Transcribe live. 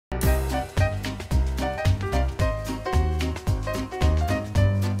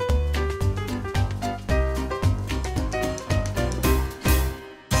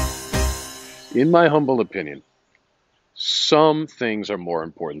In my humble opinion, some things are more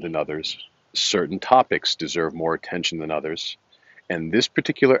important than others. Certain topics deserve more attention than others. And this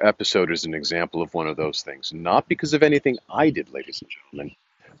particular episode is an example of one of those things. Not because of anything I did, ladies and gentlemen,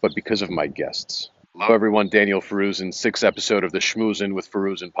 but because of my guests. Hello, everyone. Daniel Forouzan, sixth episode of the Schmoozin with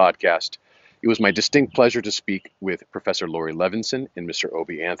Forouzan podcast. It was my distinct pleasure to speak with Professor Laurie Levenson and Mr.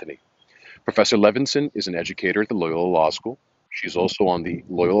 Obie Anthony. Professor Levenson is an educator at the Loyola Law School. She's also on the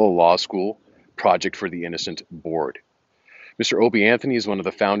Loyola Law School Project for the Innocent board. Mr. Obie Anthony is one of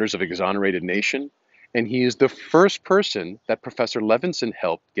the founders of Exonerated Nation, and he is the first person that Professor Levenson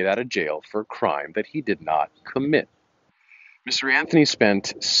helped get out of jail for a crime that he did not commit. Mr. Anthony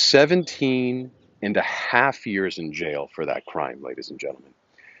spent 17 and a half years in jail for that crime, ladies and gentlemen.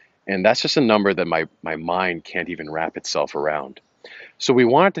 And that's just a number that my mind can't even wrap itself around. So we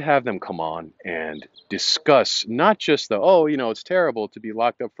wanted to have them come on and discuss not just it's terrible to be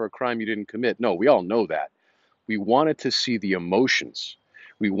locked up for a crime you didn't commit. No, we all know that. We wanted to see the emotions.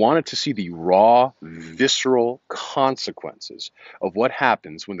 We wanted to see the raw, visceral consequences of what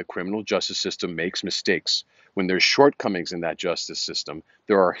happens when the criminal justice system makes mistakes. When there's shortcomings in that justice system,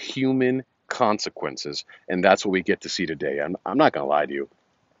 there are human consequences, and that's what we get to see today. I'm not going to lie to you.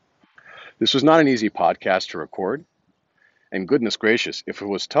 This was not an easy podcast to record, and goodness gracious, if it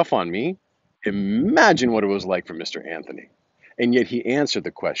was tough on me, imagine what it was like for Mr. Anthony. And yet he answered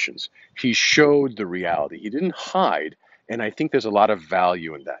the questions. He showed the reality. He didn't hide. And I think there's a lot of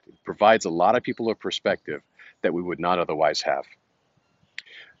value in that. It provides a lot of people a perspective that we would not otherwise have.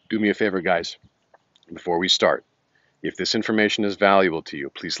 Do me a favor, guys, before we start. If this information is valuable to you,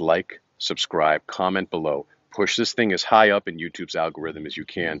 please like, subscribe, comment below. Push this thing as high up in YouTube's algorithm as you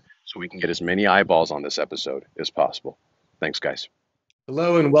can so we can get as many eyeballs on this episode as possible. Thanks, guys.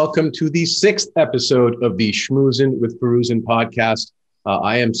 Hello and welcome to the sixth episode of the Schmoozin with Forouzan podcast.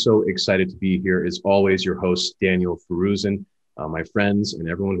 I am so excited to be here. As always, your host, Daniel Forouzan. My friends and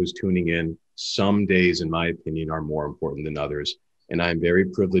everyone who's tuning in, some days, in my opinion, are more important than others. And I'm very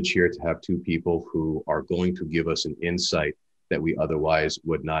privileged here to have two people who are going to give us an insight that we otherwise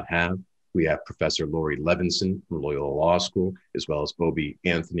would not have. We have Professor Laurie Levenson from Loyola Law School, as well as Obie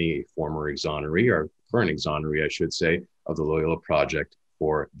Anthony, a former exoneree, or current exoneree, I should say, of the Loyola Project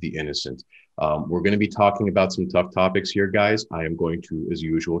for the Innocent. We're going to be talking about some tough topics here, guys. I am going to, as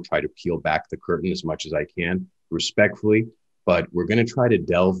usual, try to peel back the curtain as much as I can, respectfully, but we're going to try to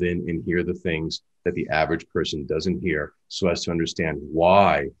delve in and hear the things that the average person doesn't hear so as to understand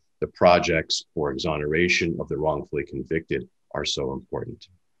why the projects for exoneration of the wrongfully convicted are so important.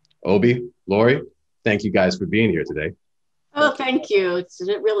 Obie, Laurie, thank you guys for being here today. Oh, thank you. It's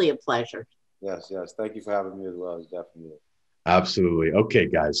really a pleasure. Yes. Thank you for having me as well. It's definitely. Absolutely. Okay,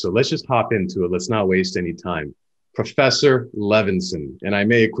 guys. So let's just hop into it. Let's not waste any time. Professor Levenson, and I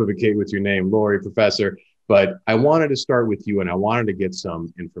may equivocate with your name, Laurie, Professor, but I wanted to start with you and I wanted to get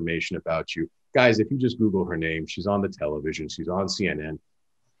some information about you. Guys, if you just Google her name, she's on the television, she's on CNN.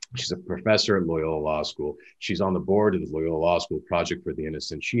 She's a professor at Loyola Law School. She's on the board of the Loyola Law School Project for the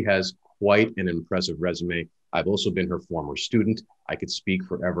Innocent. She has quite an impressive resume. I've also been her former student. I could speak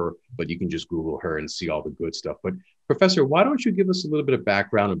forever, but you can just Google her and see all the good stuff. But Professor, why don't you give us a little bit of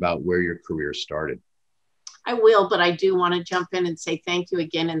background about where your career started? I will, but I do want to jump in and say thank you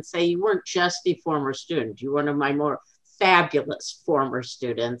again and say you weren't just a former student. You're one of my more fabulous former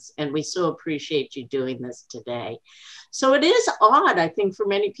students, and we so appreciate you doing this today. So it is odd, I think, for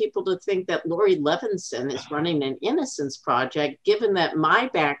many people to think that Laurie Levenson is running an innocence project, given that my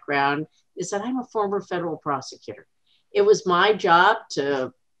background is that I'm a former federal prosecutor. It was my job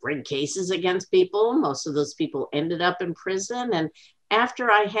to bring cases against people. Most of those people ended up in prison. And after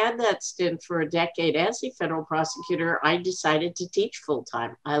I had that stint for a decade as a federal prosecutor, I decided to teach full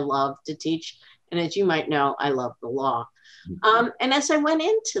time. I love to teach. And as you might know, I love the law. And as I went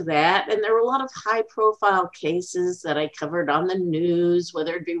into that, and there were a lot of high profile cases that I covered on the news,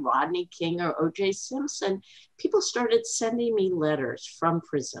 whether it be Rodney King or O.J. Simpson, people started sending me letters from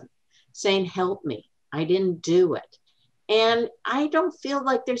prison saying, help me, I didn't do it. And I don't feel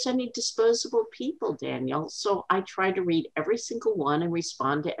like there's any disposable people, Daniel. So I try to read every single one and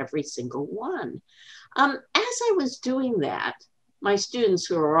respond to every single one. As I was doing that, my students,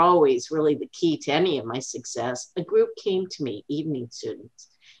 who are always really the key to any of my success, a group came to me, evening students,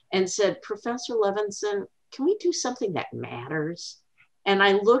 and said, Professor Levenson, can we do something that matters? And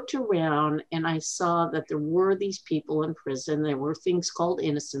I looked around and I saw that there were these people in prison. There were things called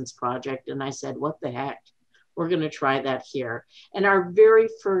Innocence Project. And I said, what the heck? We're going to try that here. And our very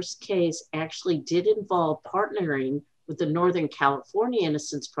first case actually did involve partnering with the Northern California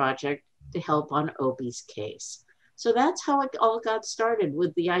Innocence Project to help on Obie's case. So that's how it all got started,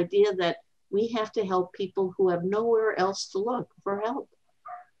 with the idea that We have to help people who have nowhere else to look for help.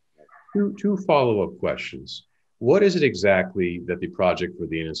 Two follow-up questions. What is it exactly that the Project for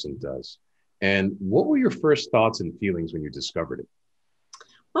the Innocent does? And what were your first thoughts and feelings when you discovered it?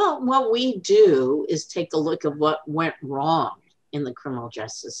 Well, what we do is take a look at what went wrong in the criminal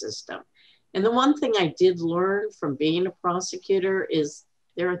justice system. And the one thing I did learn from being a prosecutor is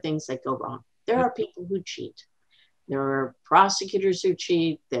there are things that go wrong. There are people who cheat. There are prosecutors who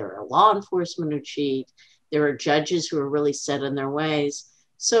cheat. There are law enforcement who cheat. There are judges who are really set in their ways.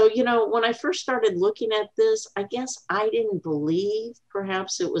 So, you know, when I first started looking at this, I guess I didn't believe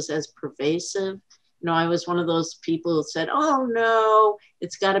perhaps it was as pervasive. You know, I was one of those people who said, oh no,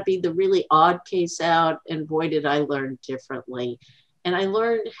 it's got to be the really odd case out. And boy, did I learn differently. And I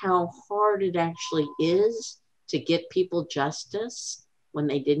learned how hard it actually is to get people justice when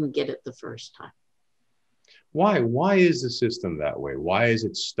they didn't get it the first time. Why? Why is the system that way? Why is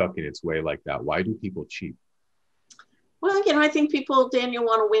it stuck in its way like that? Why do people cheat? Well, you know, I think people, Daniel,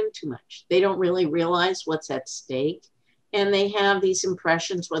 want to win too much. They don't really realize what's at stake. And they have these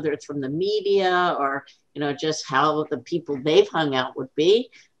impressions, whether it's from the media or, you know, just how the people they've hung out would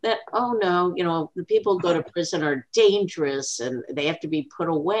be, that, oh no, you know, the people who go to prison are dangerous and they have to be put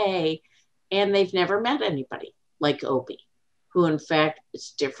away. And they've never met anybody like Obie, who in fact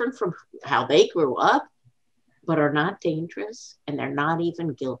is different from how they grew up, but are not dangerous and they're not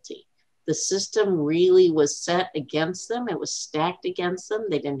even guilty. The system really was set against them. It was stacked against them.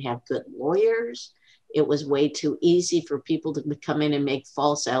 They didn't have good lawyers. It was way too easy for people to come in and make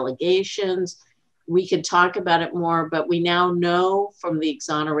false allegations. We could talk about it more, but we now know from the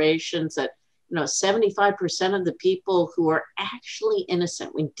exonerations that, you know, 75% of the people who are actually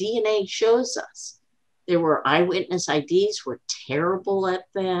innocent, when DNA shows us there were eyewitness IDs, we're terrible at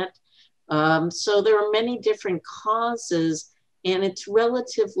that. So there are many different causes, and it's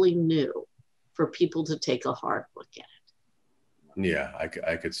relatively new for people to take a hard look at it. Yeah,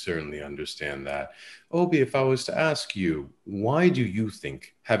 I could certainly understand that. Obie, if I was to ask you, why do you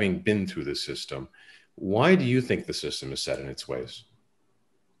think, having been through the system, why do you think the system is set in its ways?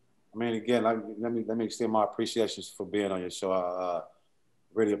 I mean, again, let me extend my appreciations for being on your show. I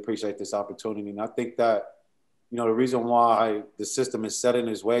really appreciate this opportunity. And I think that, you know, the reason why the system is set in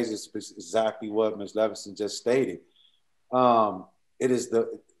its ways is exactly what Ms. Levenson just stated. It is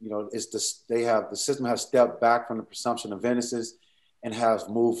the, you know, it's the system has stepped back from the presumption of innocence and has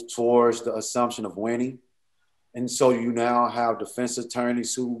moved towards the assumption of winning. And so you now have defense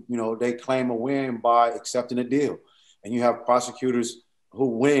attorneys who, you know, they claim a win by accepting a deal. And you have prosecutors who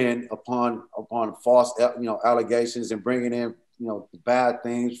win upon false, you know, allegations and bringing in, you know, bad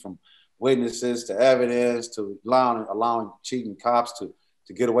things from witnesses to evidence to allowing cheating cops to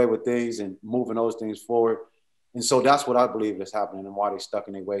get away with things and moving those things forward. And so that's what I believe is happening and why they're stuck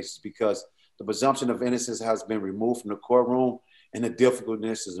in their ways, is because the presumption of innocence has been removed from the courtroom, and the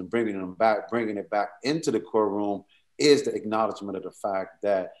difficultness is in bringing it back into the courtroom is the acknowledgement of the fact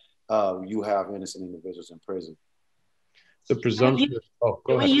that you have innocent individuals in prison. The presumption.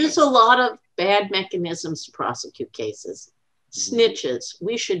 We use a lot of bad mechanisms to prosecute cases. Snitches,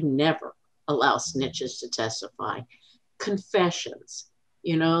 we should never allow snitches to testify. Confessions.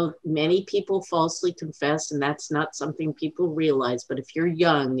 You know, many people falsely confess, and that's not something people realize. But if you're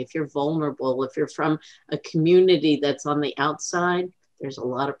young, if you're vulnerable, if you're from a community that's on the outside, there's a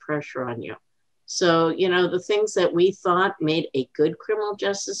lot of pressure on you. So, you know, the things that we thought made a good criminal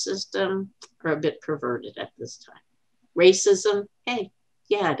justice system are a bit perverted at this time. Racism, hey,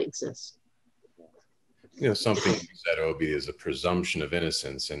 yeah, it exists. You know, something you said, Obie, is a presumption of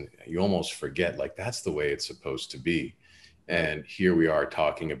innocence, and you almost forget, like, that's the way it's supposed to be. And here we are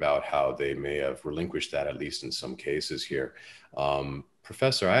talking about how they may have relinquished that, at least in some cases here.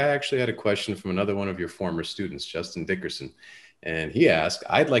 Professor, I actually had a question from another one of your former students, Justin Dickerson. And he asked,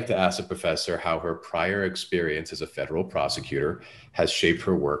 I'd like to ask the professor how her prior experience as a federal prosecutor has shaped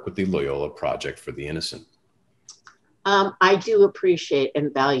her work with the Loyola Project for the Innocent. I do appreciate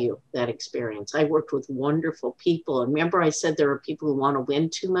and value that experience. I worked with wonderful people. And remember, I said there are people who want to win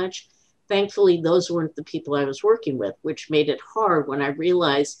too much. Thankfully, those weren't the people I was working with, which made it hard when I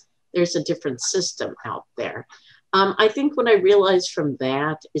realized there's a different system out there. I think what I realized from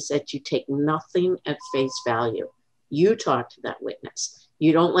that is that you take nothing at face value. You talk to that witness.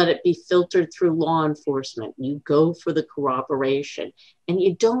 You don't let it be filtered through law enforcement. You go for the corroboration, and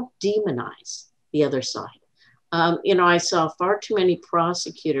you don't demonize the other side. You know, I saw far too many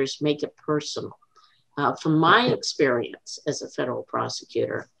prosecutors make it personal. From my experience as a federal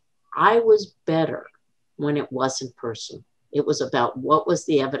prosecutor, I was better when it wasn't personal. It was about what was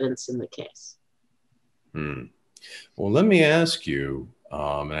the evidence in the case. Well, let me ask you,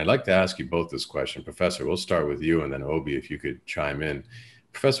 And I'd like to ask you both this question. Professor, we'll start with you, and then Obie, if you could chime in.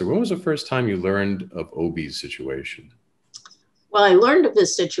 Professor, when was the first time you learned of Obie's situation? Well, I learned of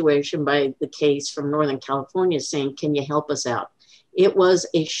this situation by the case from Northern California saying, can you help us out? It was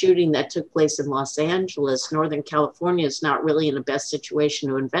a shooting that took place in Los Angeles. Northern California is not really in the best situation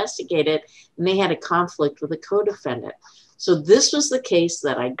to investigate it, and they had a conflict with a co-defendant. So this was the case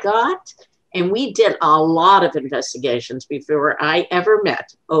that I got, and we did a lot of investigations before I ever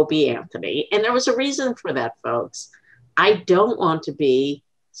met Obie Anthony. And there was a reason for that, folks. I don't want to be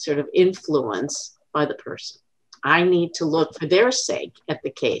sort of influenced by the person. I need to look for their sake at the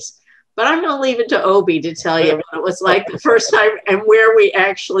case. But I'm going to leave it to Obie to tell you what it was like the first time and where we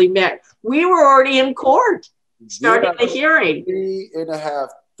actually met. We were already in court, starting the hearing.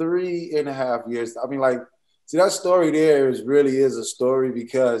 3.5 years. I mean, like, see, that story there really is a story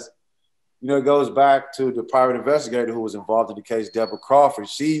because, you know, it goes back to the private investigator who was involved in the case, Deborah Crawford.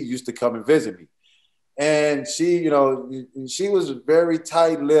 She used to come and visit me. And she, you know, she was very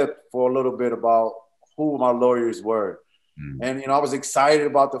tight-lipped for a little bit about who my lawyers were. And, you know, I was excited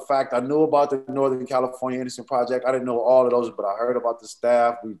about the fact I knew about the Northern California Innocent Project. I didn't know all of those, but I heard about the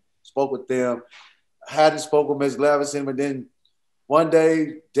staff. We spoke with them. I hadn't spoken with Ms. Levenson, but then one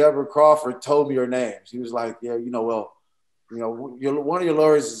day, Deborah Crawford told me her name. She was like, yeah, you know, well, you know, one of your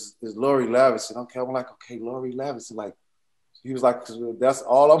lawyers is Laurie Levenson. Okay, I'm like, okay, Laurie Levenson. Like, he was like, that's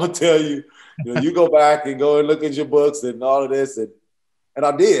all I'm going to tell you. You know, you go back and go and look at your books and all of this. And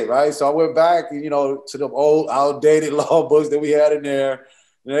I did, right? So I went back, you know, to the old outdated law books that we had in there.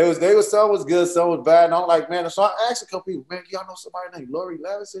 And some was good, some was bad. And I'm like, man, so I asked a couple people, man, y'all know somebody named Laurie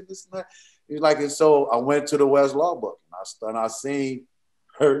Levenson, this and that? He was like, and so I went to the West Law Book and I seen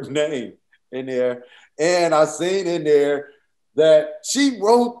her name in there. And I seen in there that she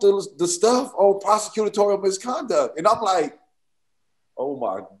wrote the stuff on prosecutorial misconduct. And I'm like, oh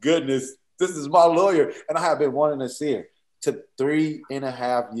my goodness, this is my lawyer. And I have been wanting to see her. Took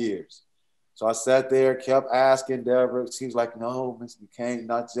 3.5 years. So I sat there, kept asking Deborah. She was like, no, Mr. McCain,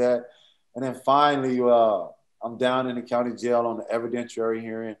 not yet. And then finally, I'm down in the county jail on the evidentiary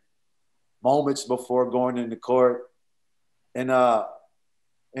hearing, moments before going into court. And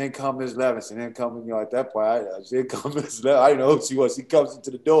in come Ms. Levenson. In come, you know, at that point, in come Ms. Levenson. I didn't know who she was. She comes into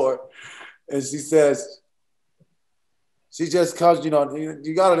the door and she says, she just comes, you know,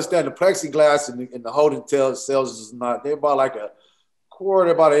 you got to understand the plexiglass and the holding cells is not, they're about like a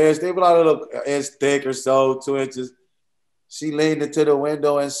quarter, about an inch. They're about a little inch thick or so, 2 inches. She leaned into the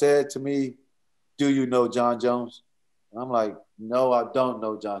window and said to me, do you know John Jones? And I'm like, no, I don't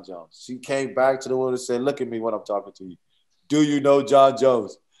know John Jones. She came back to the window and said, look at me when I'm talking to you. Do you know John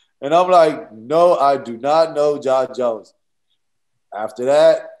Jones? And I'm like, no, I do not know John Jones. After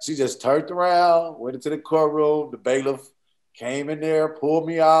that, she just turned around, went into the courtroom, the bailiff came in there, pulled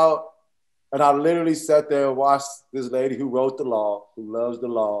me out, and I literally sat there and watched this lady who wrote the law, who loves the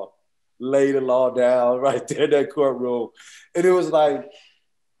law, lay the law down right there in that courtroom. And it was like,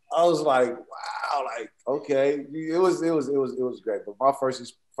 I was like, wow, like, okay. It was great. But my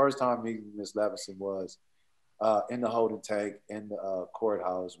first time meeting Ms. Levenson was in the holding tank in the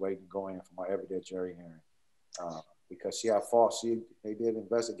courthouse waiting to go in for my evidentiary hearing. Because she had fought, they did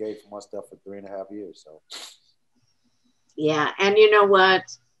investigate for my stuff for 3.5 years. So yeah, and you know what?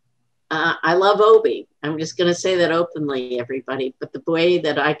 I love Obie. I'm just going to say that openly, everybody. But the way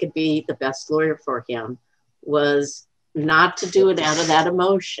that I could be the best lawyer for him was not to do it out of that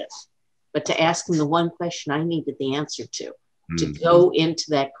emotion, but to ask him the one question I needed the answer to go into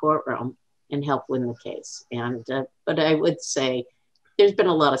that courtroom and help win the case. And but I would say there's been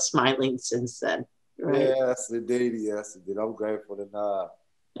a lot of smiling since then. Right? Yes, indeed. Yes, indeed. I'm grateful. And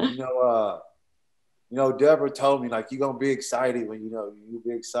you know, Deborah told me, like, you're going to be excited when, you know, you'll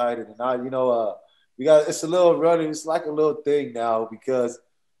be excited. And I, you know, it's a little running. It's like a little thing now because,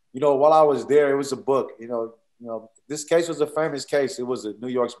 you know, while I was there, it was a book, you know, this case was a famous case. It was a New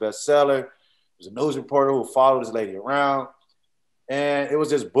York's bestseller. It was a news reporter who followed this lady around. And it was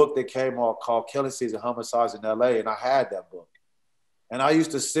this book that came out called Killing Season Homicides in LA. And I had that book. And I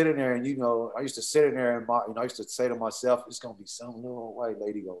used to sit in there and, you know, I used to say to myself, it's going to be some little white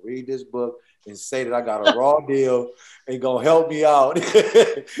lady going to read this book and say that I got a raw deal and going to help me out.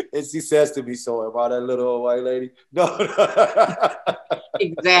 And she says to me, so am I that little old white lady? No.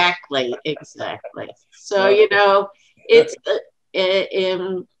 Exactly. So, you know, it's,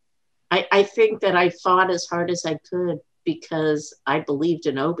 I think that I fought as hard as I could because I believed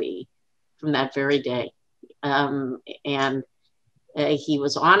in Obie from that very day. And he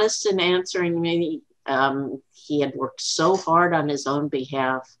was honest in answering me. He had worked so hard on his own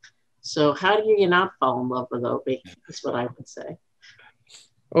behalf. So how do you not fall in love with Obie? That's what I would say.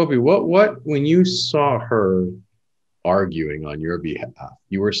 Obie, what, when you saw her arguing on your behalf,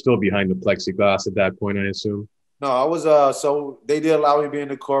 you were still behind the plexiglass at that point, I assume? No, I was so they did allow me to be in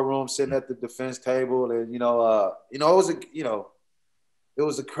the courtroom, sitting at the defense table, and it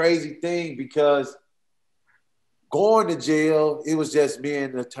was a crazy thing because going to jail, it was just me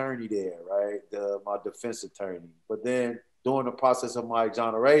and the attorney there, right? My defense attorney. But then during the process of my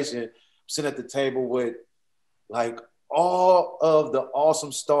exoneration, I'm sitting at the table with like all of the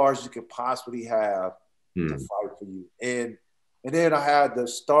awesome stars you could possibly have to fight for you. And then I had the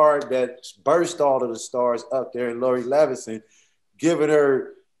star that burst all of the stars up there, and Laurie Levenson, giving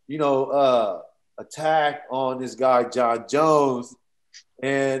her, attack on this guy John Jones,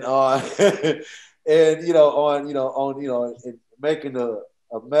 and and and making a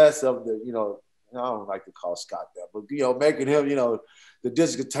mess of I don't like to call Scott that, but making him the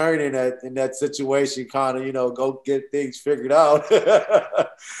district attorney in that situation, kind of go get things figured out.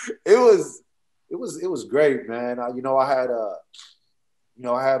 It was great, man. I had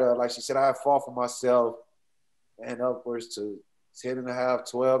like she said, I had fought for myself and upwards to 10 and a half,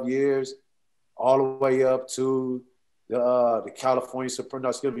 12 years, all the way up to the California Supreme,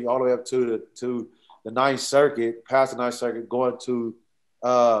 all the way up to the Ninth Circuit, past the Ninth Circuit, going to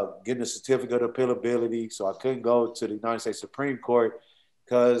getting a certificate of appealability. So I couldn't go to the United States Supreme Court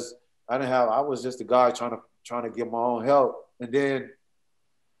because I was just a guy trying to get my own help. And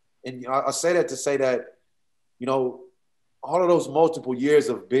I say that to say that, all of those multiple years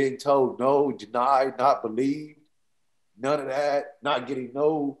of being told no, denied, not believed, none of that, not getting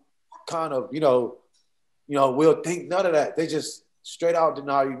no kind of, we'll think, none of that. They just straight out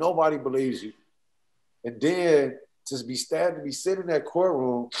deny you. Nobody believes you. And then to be sitting in that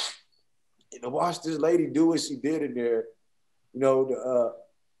courtroom and to watch this lady do what she did in there,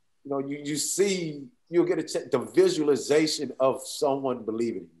 you see, you'll get the visualization of someone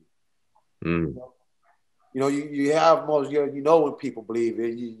believing in you. You have most, when people believe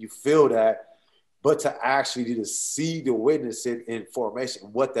it, you feel that, but to actually just see the witness in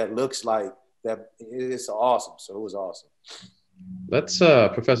formation, what that looks like, that it's awesome. So it was awesome. Let's,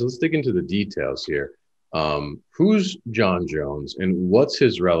 Professor, let's dig into the details here. Who's John Jones and what's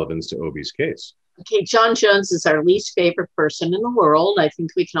his relevance to Obie's case? Okay, John Jones is our least favorite person in the world. I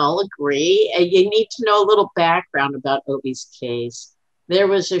think we can all agree. You need to know a little background about Obie's case. There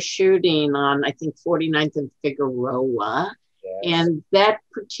was a shooting on, I think, 49th and Figueroa, and that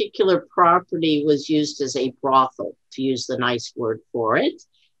particular property was used as a brothel, to use the nice word for it.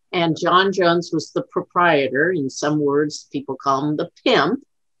 And John Jones was the proprietor. In some words, people call him the pimp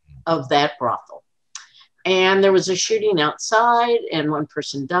of that brothel. And there was a shooting outside, and one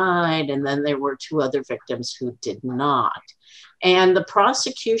person died, and then there were two other victims who did not. And the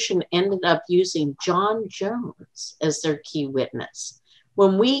prosecution ended up using John Jones as their key witness.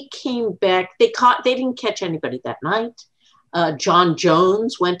 When we came back, they didn't catch anybody that night. John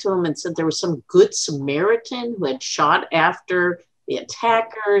Jones went to him and said there was some good Samaritan who had shot after the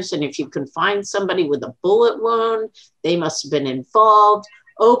attackers. And if you can find somebody with a bullet wound, they must have been involved.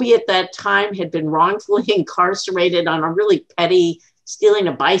 Obie at that time had been wrongfully incarcerated on a really petty stealing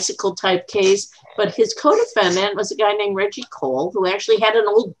a bicycle type case. But his co-defendant was a guy named Reggie Cole, who actually had an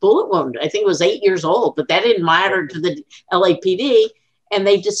old bullet wound. I think it was 8 years old, but that didn't matter to the LAPD. And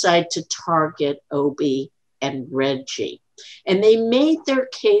they decided to target Obie and Reggie. And they made their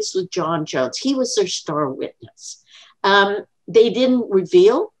case with John Jones. He was their star witness. They didn't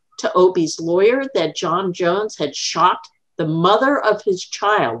reveal to Obie's lawyer that John Jones had shot the mother of his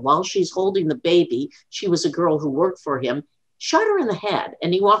child while she's holding the baby. She was a girl who worked for him, shot her in the head.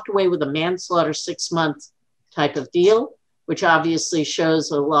 And he walked away with a manslaughter 6 months type of deal, which obviously shows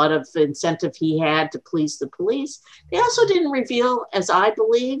a lot of incentive he had to please the police. They also didn't reveal, as I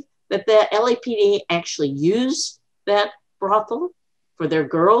believe, that the LAPD actually used that brothel for their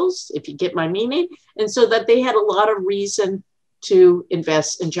girls, if you get my meaning, and so that they had a lot of reason to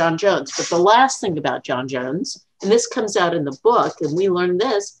invest in John Jones. But the last thing about John Jones, and this comes out in the book, and we learned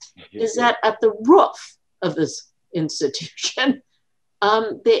this, is that at the roof of this institution,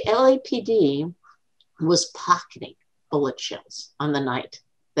 the LAPD was pocketing bullet shells on the night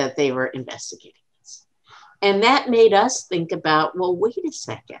that they were investigating this. And that made us think about, well, wait a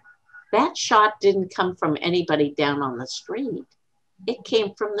second. That shot didn't come from anybody down on the street. It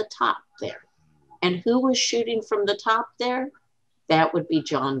came from the top there. And who was shooting from the top there? That would be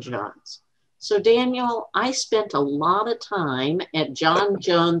John Jones. So Daniel, I spent a lot of time at John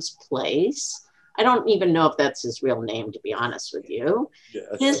Jones' place. I don't even know if that's his real name, to be honest with you.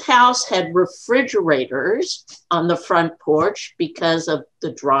 Yes. His house had refrigerators on the front porch because of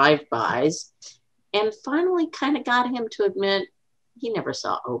the drive-bys, and finally kind of got him to admit, he never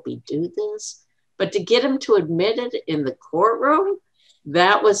saw Obie do this. But to get him to admit it in the courtroom,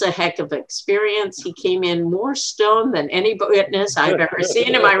 that was a heck of an experience. He came in more stoned than any witness I've ever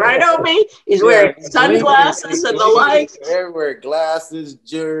seen. Am I right, Obie? He's wearing sunglasses and the like. Everywhere, glasses,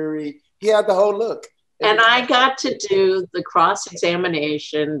 jewelry. He had the whole look. And I got to do the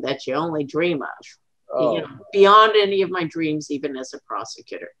cross-examination that you only dream of, you know, beyond any of my dreams, even as a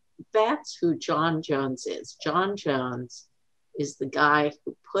prosecutor. That's who John Jones is. John Jones is the guy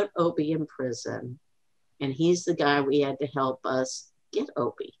who put Obie in prison, and he's the guy we had to help us get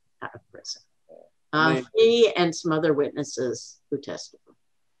Obie out of prison. He and some other witnesses who testified.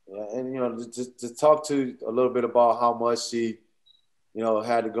 Yeah, and, you know, to talk to a little bit about how much she, you know,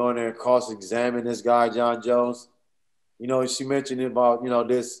 had to go in there and cross-examine this guy, John Jones. You know, she mentioned about, you know,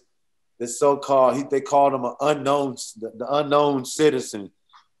 this so-called, they called him the unknown citizen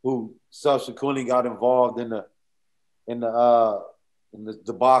who subsequently got involved in the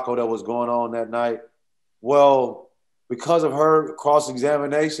debacle that was going on that night. Well, because of her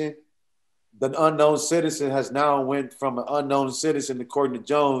cross-examination, the unknown citizen has now went from an unknown citizen, according to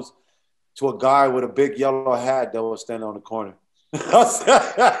Jones, to a guy with a big yellow hat that was standing on the corner.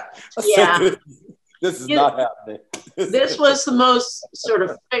 I said, this is not happening. This was the most sort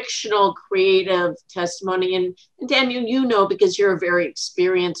of fictional, creative testimony. And Daniel, you know, because you're a very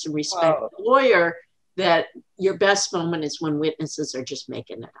experienced and respected lawyer, that your best moment is when witnesses are just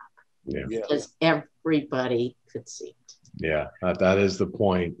making it up. Yeah. Because everybody could see it. Yeah, that is the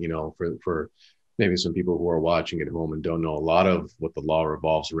point, you know, for maybe some people who are watching at home and don't know, a lot of what the law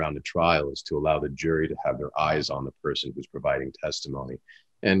revolves around a trial is to allow the jury to have their eyes on the person who's providing testimony.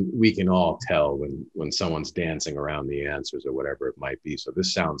 And we can all tell when someone's dancing around the answers or whatever it might be. So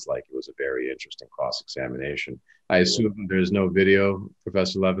this sounds like it was a very interesting cross-examination. I assume there's no video,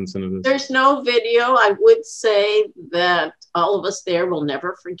 Professor Levenson, of this? There's no video. I would say that all of us there will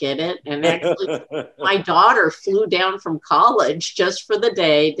never forget it. And actually, my daughter flew down from college just for the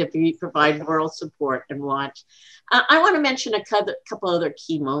day to provide moral support and watch. I want to mention a couple other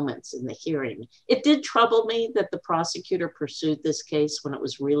key moments in the hearing. It did trouble me that the prosecutor pursued this case when it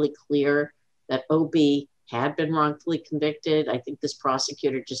was really clear that Obie had been wrongfully convicted. I think this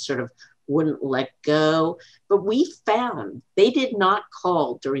prosecutor just sort of wouldn't let go. But we found they did not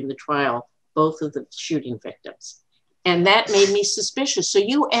call during the trial both of the shooting victims. And that made me suspicious. So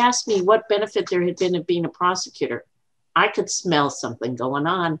you asked me what benefit there had been of being a prosecutor. I could smell something going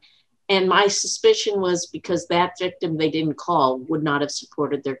on. And my suspicion was because that victim they didn't call would not have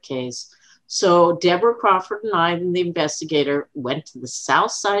supported their case. So Deborah Crawford and I, and the investigator, went to the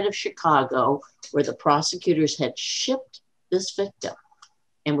south side of Chicago where the prosecutors had shipped this victim.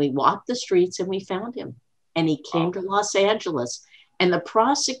 And we walked the streets and we found him. And he came to Los Angeles. And the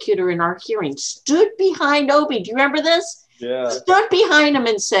prosecutor in our hearing stood behind Obie. Do you remember this? Yeah. Stood behind him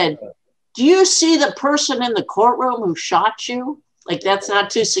and said, "Do you see the person in the courtroom who shot you? Like, that's not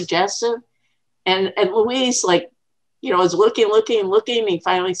too suggestive." And Luis, like, you know, is looking. He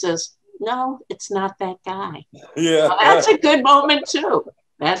finally says, "No, it's not that guy." Yeah. So that's a good moment too.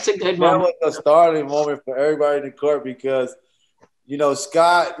 That's a good moment. That was a starting moment for everybody in the court because, you know,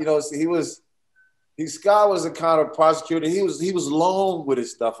 Scott, you know, Scott was the kind of prosecutor. He was long with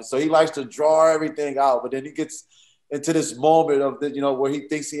his stuff, and so he likes to draw everything out. But then he gets into this moment of the, you know, where he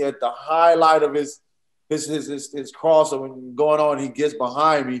thinks he had the highlight of his crossover going on. He gets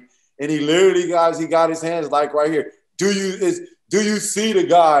behind me, and he literally, guys, he got his hands like right here. Do you see the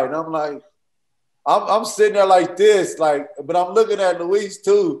guy? And I'm like, I'm sitting there like this, like, but I'm looking at Luis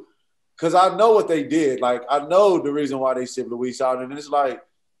too, because I know what they did. Like, I know the reason why they shipped Luis out, and it's like,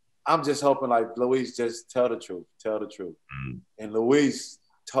 I'm just hoping, like, Luis, just tell the truth. Mm-hmm. And Luis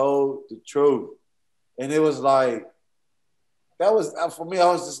told the truth. And it was like, that was, for me, I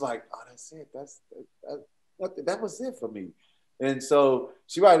was just like, oh, that's it. That was it for me. And so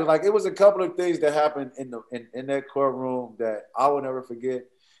she right, like, it was a couple of things that happened in that courtroom that I will never forget.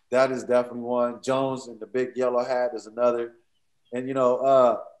 That is definitely one. Jones in the big yellow hat is another. And,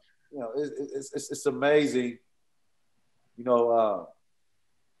 it's amazing,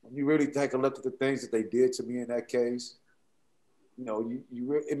 when you really take a look at the things that they did to me in that case,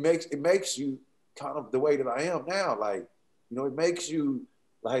 it makes you kind of the way that I am now. Like, it makes you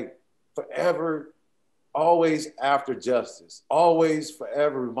like forever, always after justice, always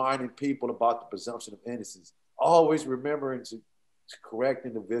forever reminding people about the presumption of innocence, always remembering to correct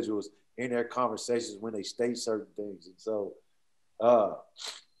individuals in their conversations when they state certain things. And so,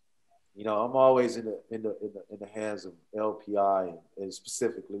 I'm always in the hands of LPI and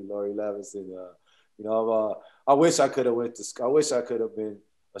specifically Laurie Levenson. I wish I could have been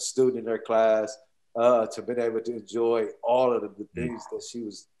a student in their class. to be able to enjoy all of the things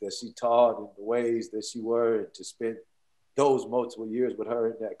that she taught and the ways that she were, to spend those multiple years with her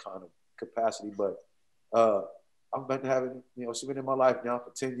in that kind of capacity. But I've been having, she's been in my life now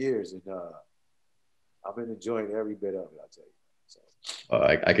for 10 years, and I've been enjoying every bit of it, I'll tell you. So.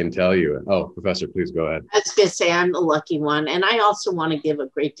 I can tell you. Oh, Professor, please go ahead. I was going to say I'm the lucky one. And I also want to give a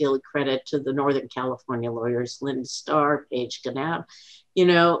great deal of credit to the Northern California lawyers, Linda Starr, Paige Ganab.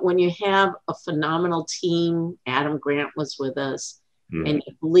 When you have a phenomenal team, Adam Grant was with us, and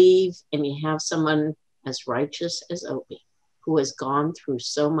you believe, and you have someone as righteous as Obie, who has gone through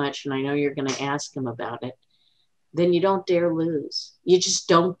so much, and I know you're going to ask him about it, then you don't dare lose. You just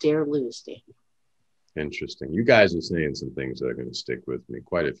don't dare lose, Daniel. Interesting. You guys are saying some things that are going to stick with me.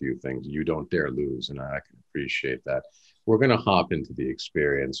 Quite a few things. You don't dare lose, and I can appreciate that. We're going to hop into the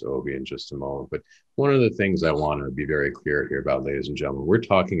experience, Obie, in just a moment. But one of the things I want to be very clear here about, ladies and gentlemen, we're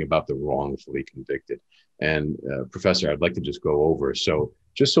talking about the wrongfully convicted. And Professor, I'd like to just go over. So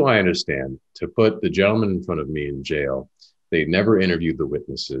just so I understand, to put the gentleman in front of me in jail, they never interviewed the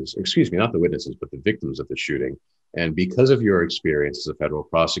witnesses, excuse me, not the witnesses, but the victims of the shooting. And because of your experience as a federal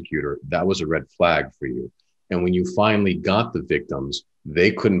prosecutor, that was a red flag for you. And when you finally got the victims,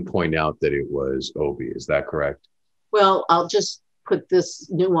 they couldn't point out that it was Obie. Is that correct? Well, I'll just put this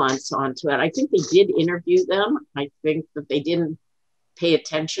nuance onto it. I think they did interview them. I think that they didn't pay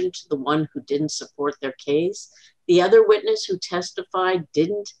attention to the one who didn't support their case. The other witness who testified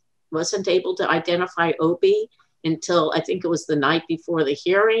wasn't able to identify Obie until I think it was the night before the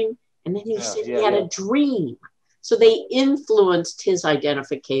hearing. And then he said he had a dream. So they influenced his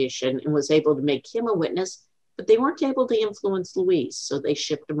identification and was able to make him a witness, but they weren't able to influence Luis, so they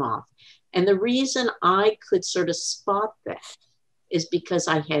shipped him off. And the reason I could sort of spot that is because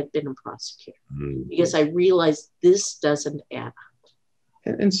I had been a prosecutor, because I realized this doesn't add up.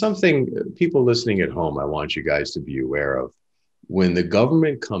 And something, people listening at home, I want you guys to be aware of. When the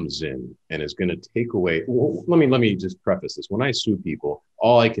government comes in and is going to take away, let me just preface this. When I sue people,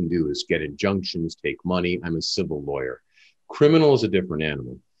 all I can do is get injunctions, take money. I'm a civil lawyer. Criminal is a different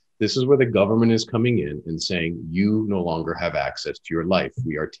animal. This is where the government is coming in and saying, you no longer have access to your life.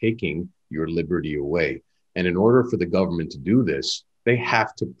 We are taking your liberty away. And in order for the government to do this, they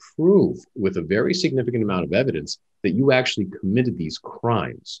have to prove with a very significant amount of evidence that you actually committed these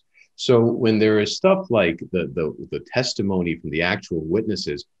crimes. So when there is stuff like the testimony from the actual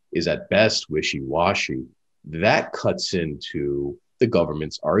witnesses is at best wishy-washy, that cuts into the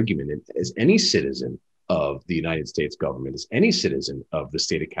government's argument. And as any citizen of the United States government, as any citizen of the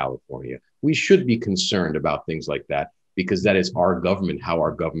state of California, we should be concerned about things like that, because that is our government, how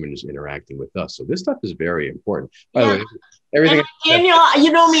our government is interacting with us. So this stuff is very important. By the way, everything. Daniel,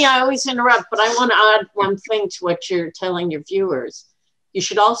 you know me, I always interrupt, but I want to add one thing to what you're telling your viewers. You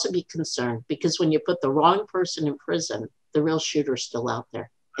should also be concerned, because when you put the wrong person in prison, the real shooter's still out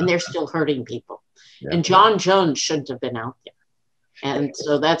there, and they're still hurting people. Yeah. And John Jones shouldn't have been out there. And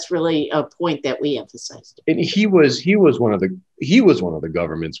so that's really a point that we emphasized. And he was one of the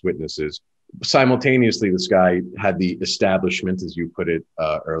government's witnesses. Simultaneously, this guy had the establishment, as you put it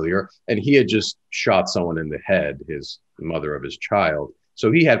earlier, and he had just shot someone in the head, the mother of his child.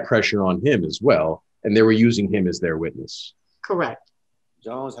 So he had pressure on him as well, and they were using him as their witness. Correct.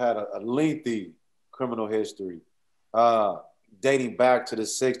 Jones had a lengthy criminal history, dating back to the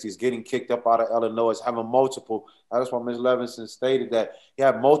 60s, getting kicked up out of Illinois, having multiple. That's why Ms. Levenson stated that he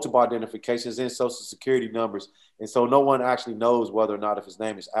had multiple identifications and social security numbers. And so no one actually knows whether or not if his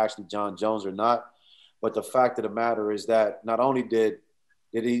name is actually John Jones or not. But the fact of the matter is that not only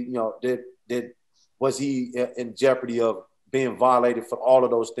was he in jeopardy of being violated for all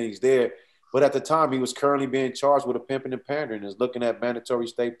of those things there, but at the time, he was currently being charged with a pimping and pandering and is looking at mandatory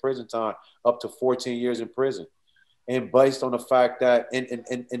state prison time up to 14 years in prison. And based on the fact that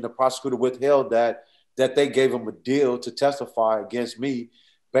and the prosecutor withheld that they gave him a deal to testify against me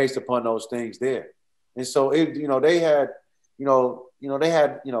based upon those things there. And so they had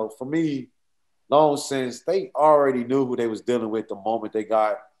for me, long since they already knew who they was dealing with the moment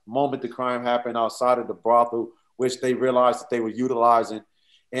the crime happened outside of the brothel, which they realized that they were utilizing.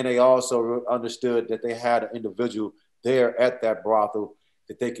 And they also understood that they had an individual there at that brothel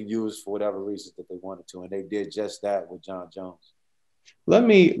that they can use for whatever reasons that they wanted to. And they did just that with John Jones. We're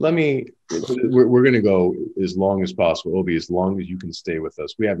going to go as long as possible, Obie, as long as you can stay with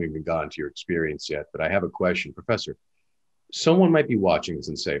us. We haven't even gotten to your experience yet, but I have a question. Professor, someone might be watching this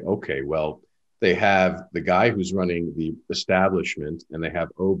and say, okay, well, they have the guy who's running the establishment and they have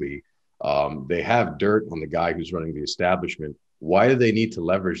Obie. They have dirt on the guy who's running the establishment. Why do they need to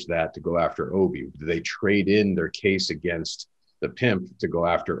leverage that to go after Obie? Do they trade in their case against the pimp, to go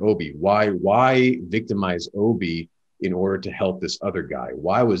after Obie? Why victimize Obie in order to help this other guy?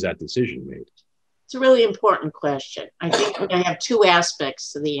 Why was that decision made? It's a really important question. I think I have two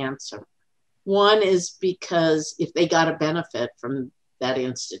aspects to the answer. One is because if they got a benefit from that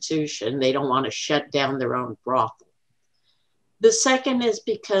institution, they don't want to shut down their own brothel. The second is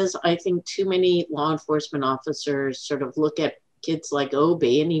because I think too many law enforcement officers sort of look at kids like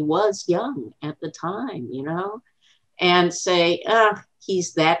Obie, and he was young at the time, you know, and say,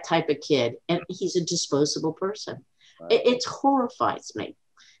 he's that type of kid, and he's a disposable person. Right. It horrifies me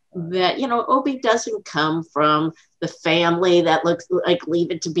that, you know, Obie doesn't come from the family that looks like Leave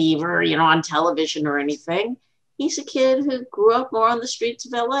It to Beaver, you know, on television or anything. He's a kid who grew up more on the streets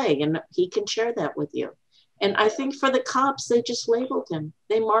of LA, and he can share that with you. And I think for the cops, they just labeled him.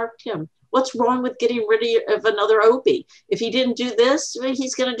 They marked him. What's wrong with getting rid of another Obie? If he didn't do this,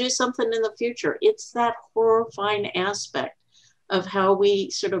 he's going to do something in the future. It's that horrifying aspect of how we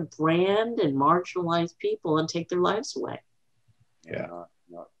sort of brand and marginalize people and take their lives away. Yeah.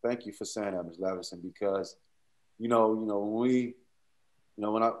 Thank you for saying that, Ms. Levenson, because, when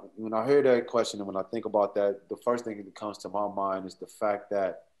I hear that question and when I think about that, the first thing that comes to my mind is the fact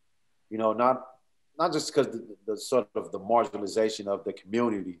that, not just because the sort of the marginalization of the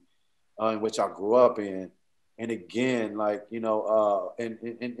community in which I grew up in, and again, like,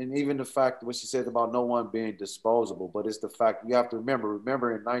 and even the fact what she said about no one being disposable, but it's the fact you have to remember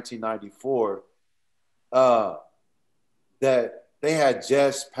in 1994 that they had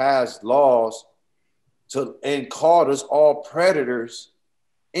just passed laws and called us all predators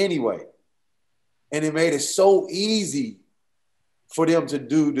anyway. And it made it so easy for them to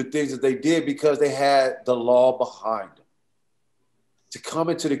do the things that they did because they had the law behind them. To come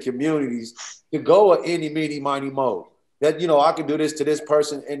into the communities, to go at any, meeny, miny, mo. That, I can do this to this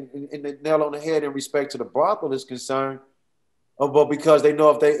person and the nail on the head in respect to the brothel is concerned. But because they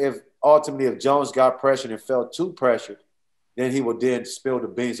know if Jones got pressured and felt too pressured, then he would then spill the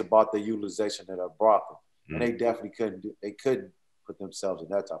beans about the utilization of that brothel. Mm-hmm. And they definitely couldn't put themselves in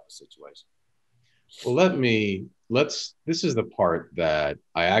that type of situation. Well, this is the part that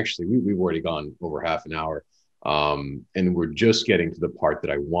we've already gone over half an hour. And we're just getting to the part that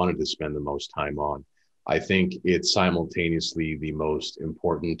I wanted to spend the most time on. I think it's simultaneously the most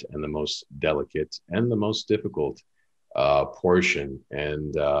important and the most delicate and the most difficult portion.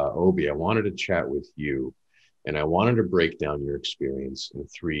 And Obie, I wanted to chat with you, and I wanted to break down your experience in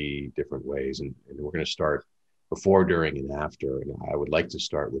 3 different ways. And we're going to start before, during, and after. And I would like to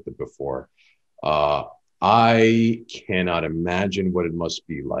start with the before. I cannot imagine what it must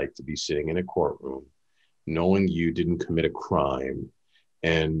be like to be sitting in a courtroom, knowing you didn't commit a crime,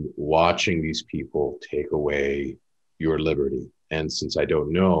 and watching these people take away your liberty. And since I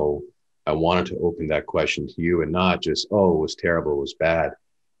don't know, I wanted to open that question to you, and not just, oh, it was terrible, it was bad.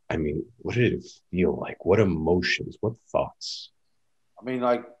 I mean, what did it feel like? What emotions, what thoughts? I mean,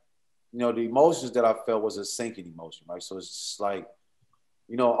 like, the emotions that I felt was a sinking emotion, right? So it's just like,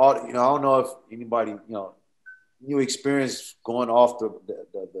 I don't know if anybody, you experience going off the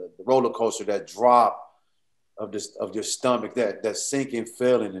roller coaster, that drop of your stomach, that sinking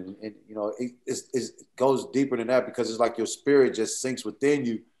feeling, and it goes deeper than that, because it's like your spirit just sinks within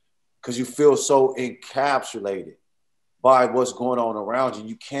you because you feel so encapsulated by what's going on around you.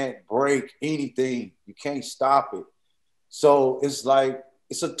 You can't break anything. You can't stop it. So it's like,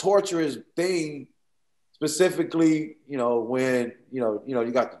 it's a torturous thing, specifically, when,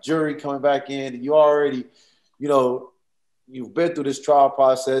 you got the jury coming back in, and you already, you've been through this trial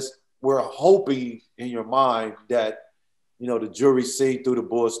process. We're hoping in your mind that, the jury see through the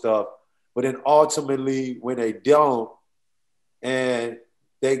bull stuff, but then ultimately when they don't, and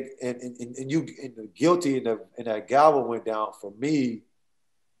the guilty and that gavel went down for me,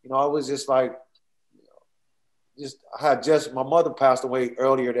 I was just like, my mother passed away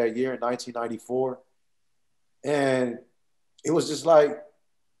earlier that year in 1994. And it was just like,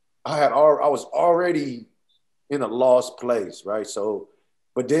 I was already in a lost place, right? So,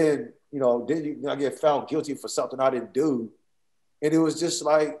 but then, I get found guilty for something I didn't do. And it was just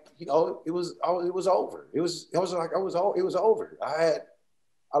like, it was over. It was over.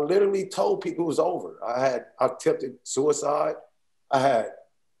 I literally told people it was over. I attempted suicide. I had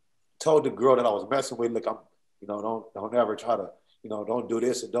told the girl that I was messing with, look, don't ever try to, don't do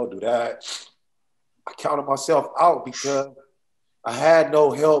this and don't do that. I counted myself out because I had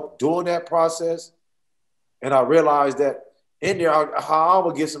no help doing that process. And I realized that in there, how I'm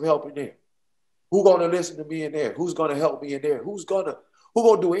gonna get some help in there. Who's gonna listen to me in there? Who's gonna help me in there? Who's gonna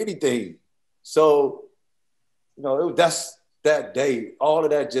do anything? So, that's that day. All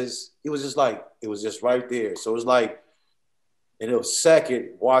of that it was just right there. So it was like And it was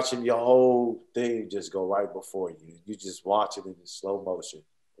second, watching your whole thing just go right before you. You just watch it in slow motion.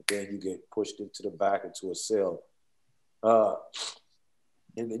 And then you get pushed into the back into a cell.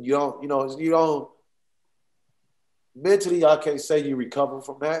 And then you don't, mentally, I can't say you recover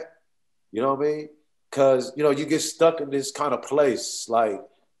from that. You know what I mean? Because, you get stuck in this kind of place. Like,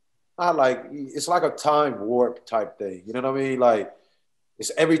 not like, it's like a time warp type thing. You know what I mean? Like,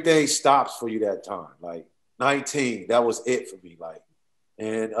 it's everything stops for you that time. Like, 19, that was it for me. Like,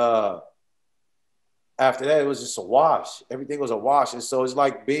 and after that, it was just a wash. Everything was a wash. And so it's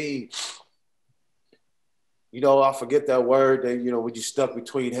like being, I forget that word that, when you stuck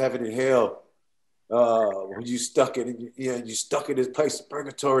between heaven and hell, when you stuck in, you stuck in this place of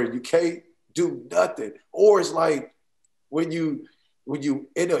purgatory, you can't do nothing. Or it's like when you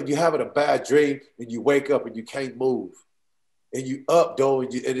end up, you having a bad dream and you wake up and you can't move. And you up though,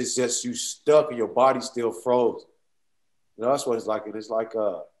 and it's just you stuck and your body still froze. That's what it's like. And it's like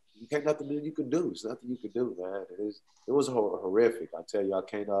you can't nothing you can do. It's nothing you can do, man. It was horrific. I tell you, I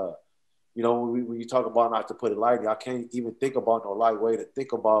can't. When you talk about, not to put it lightly, I can't even think about no light way to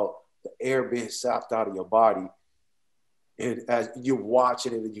think about the air being sapped out of your body, and as you're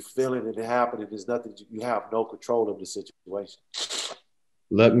watching it and you're feeling it happening, there's nothing, you have no control of the situation.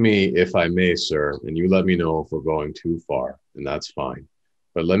 Let me, if I may, sir, and you let me know if we're going too far, and that's fine.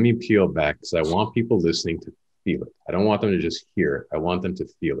 But let me peel back, because I want people listening to feel it. I don't want them to just hear it. I want them to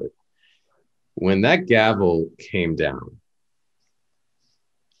feel it. When that gavel came down,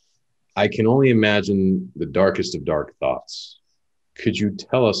 I can only imagine the darkest of dark thoughts. Could you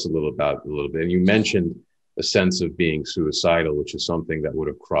tell us a little bit? And you mentioned a sense of being suicidal, which is something that would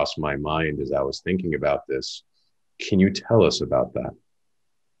have crossed my mind as I was thinking about this. Can you tell us about that?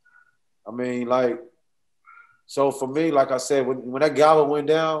 I mean, so for me, like I said, when that gavel went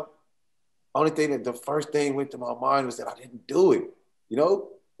down, the first thing went to my mind was that I didn't do it.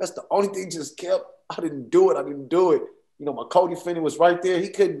 That's the only thing just kept, I didn't do it. My co-defendant was right there. He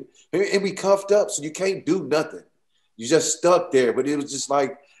couldn't, and we cuffed up, so you can't do nothing. You just stuck there. But it was just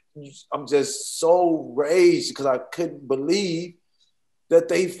like, I'm just so raged because I couldn't believe that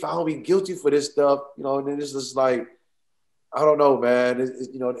they found me guilty for this stuff. And then it's just like, I don't know, man.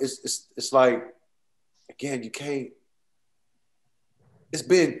 It's like, again, you can't, it's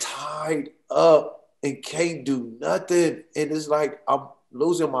been tied up and can't do nothing. And it's like, I'm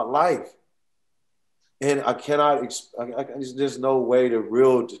losing my life. And I cannot, there's no way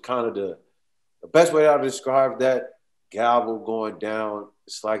the best way I would describe that gavel going down,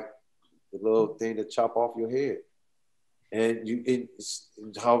 it's like the little thing to chop off your head. And it's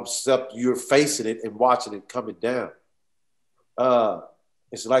how you're facing it and watching it coming down.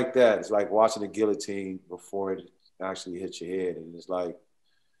 It's like that. It's like watching a guillotine before it actually hits your head. And it's like,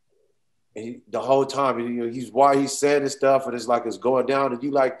 the whole time, he's saying this stuff, and it's like it's going down, and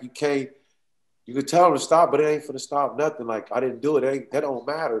you could tell him to stop, but it ain't for to stop nothing. Like, I didn't do it. That don't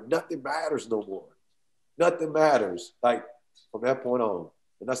matter. Nothing matters no more. Nothing matters. Like, from that point on.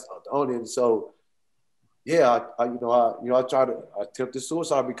 And that's the only, and so, yeah, I attempted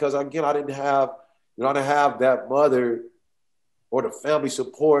suicide because, again, I didn't have that mother or the family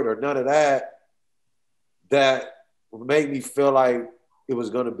support or none of that made me feel like it was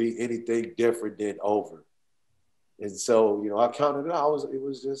going to be anything different than over. And so, I counted it out. It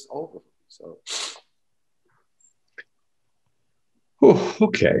was just over. So.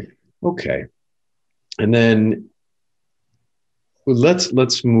 Okay. And then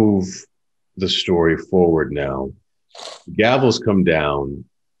let's move the story forward now. Gavels come down.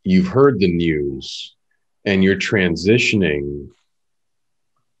 You've heard the news, and you're transitioning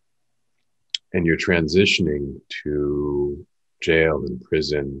to jail and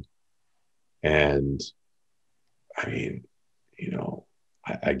prison. And I mean,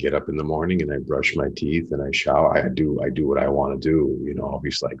 I get up in the morning and I brush my teeth and I shower. I do what I want to do.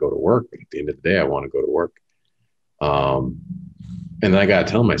 Obviously I go to work. At the end of the day, I want to go to work. And then I got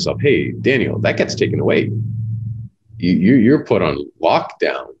to tell myself, hey, Daniel, that gets taken away. You're put on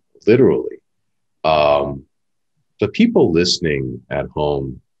lockdown, literally. The people listening at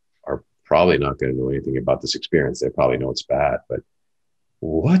home are probably not going to know anything about this experience. They probably know it's bad, but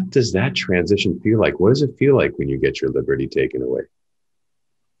what does that transition feel like? What does it feel like when you get your liberty taken away?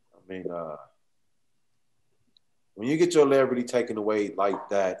 I mean, when you get your liberty taken away like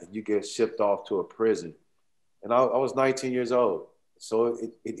that and you get shipped off to a prison, and I was 19 years old, so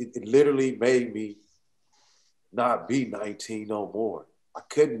it literally made me not be 19 no more. I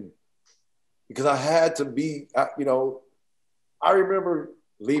couldn't, because I had to be, I remember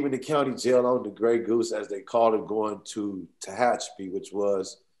leaving the county jail on the Grey Goose, as they called it, going to Tehachapi, which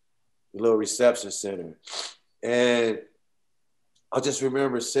was the little reception center. And I just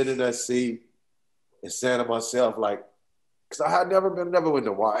remember sitting in that seat and saying to myself, like, because I had never been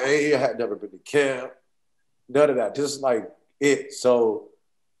to YA, I had never been to camp, none of that, just like it. So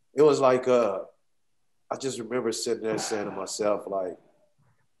it was like, I just remember sitting there saying to myself, like,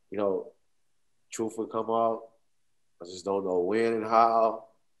 you know, truth would come out. I just don't know when and how,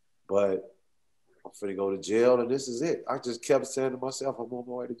 but I'm finna go to jail and this is it. I just kept saying to myself, I'm on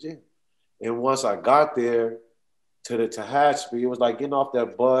my way to jail. And once I got there to the Tehachapi, it was like getting off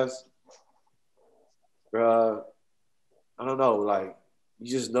that bus, bruh, I don't know, like,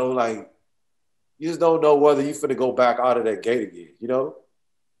 you just know, like, you just don't know whether you finna go back out of that gate again, you know?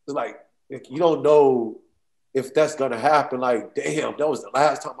 It's like, you don't know if that's gonna happen. Like, damn, that was the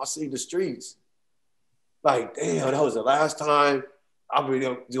last time I seen the streets. Like, damn, that was the last time I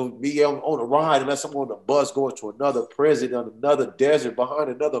mean, you'll be on a ride unless I'm on the bus going to another prison on another desert behind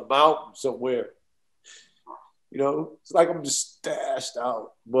another mountain somewhere. You know, it's like I'm just stashed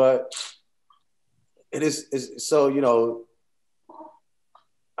out. But it is so, you know,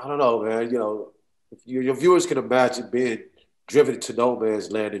 I don't know, man. You know, if your viewers can imagine being driven to no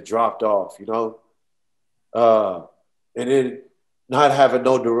man's land and dropped off, you know, and then not having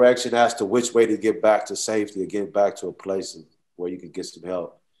no direction as to which way to get back to safety or get back to a place where you can get some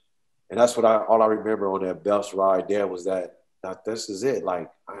help. And that's what all I remember on that bus ride there was that this is it. Like,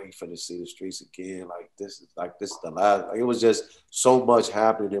 I ain't finna see the streets again. This is the last. Like, it was just so much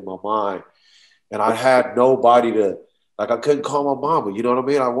happening in my mind. And I had nobody to, like, I couldn't call my mama, you know what I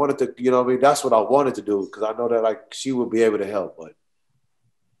mean? I wanted to, you know what I mean? That's what I wanted to do because I know that, like, she would be able to help. But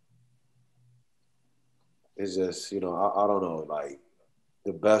it's just, you know, I don't know, like,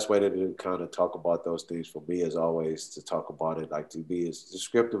 the best way to kind of talk about those things for me is always to talk about it, like, to be as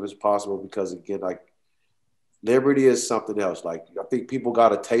descriptive as possible, because again, like, liberty is something else. Like, I think people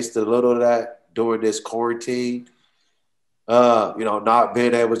got a taste a little of that during this quarantine. You know, not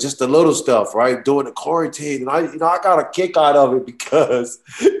being able, just the little stuff, right? During the quarantine. And I got a kick out of it because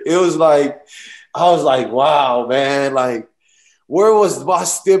it was like, I was like, wow, man, like, where was my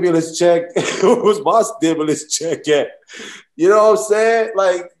stimulus check? Where was my stimulus check at? You know what I'm saying?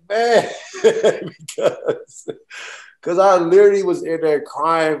 Like, man, because I literally was in there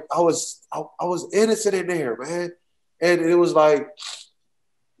crying. I was innocent in there, man. And it was like,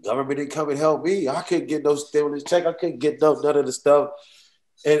 government didn't come and help me. I couldn't get no stimulus check. I couldn't get none of the stuff.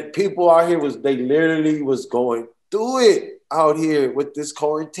 And people out here they literally was going through it out here with this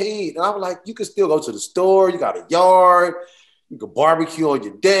quarantine. And I'm like, you can still go to the store. You got a yard. You can barbecue on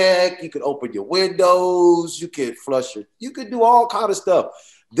your deck. You can open your windows. You can you can do all kind of stuff.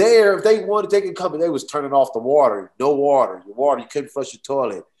 There, if they wanted, they could come and they was turning off the water. No water. Your water, you couldn't flush your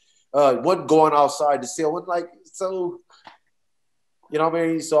toilet. Wasn't going outside to see. Wasn't like, so, you know what I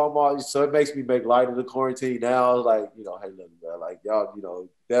mean? So it makes me make light of the quarantine now. Like, you know, hey, look, man, like, y'all, you know,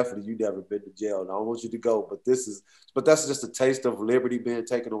 definitely you never been to jail. And I don't want you to go. But that's just a taste of liberty being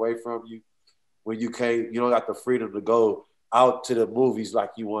taken away from you when you don't got the freedom to go out to the movies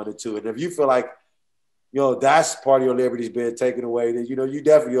like you wanted to. And if you feel like, you know, that's part of your liberties being taken away, then, you know, you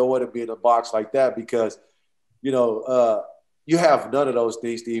definitely don't want to be in a box like that because, you know, you have none of those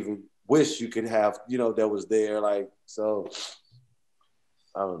things to even wish you could have, you know, that was there. Like, so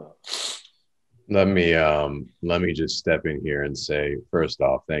I don't know. Let me just step in here and say, first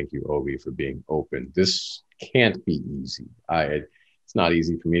off, thank you, Obie, for being open. This can't be easy. It's not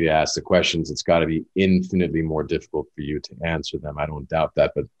easy for me to ask the questions. It's got to be infinitely more difficult for you to answer them. I don't doubt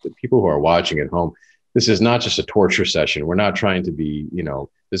that. But the people who are watching at home, this is not just a torture session. We're not trying to be, you know,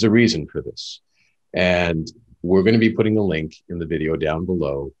 there's a reason for this. And we're going to be putting a link in the video down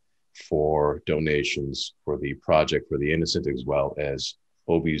below for donations for the Project for the Innocent, as well as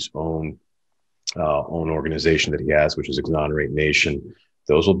Obie's own organization that he has, which is Exonerate Nation.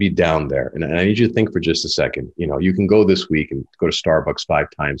 Those will be down there. And I need you to think for just a second. You know, you can go this week and go to Starbucks 5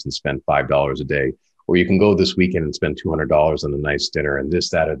 times and spend $5 a day, or you can go this weekend and spend $200 on a nice dinner and this,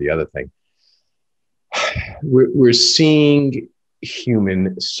 that, or the other thing. We're seeing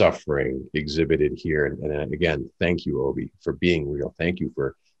human suffering exhibited here. And again, thank you, Obie, for being real. Thank you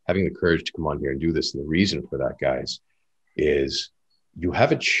for having the courage to come on here and do this. And the reason for that, guys, is you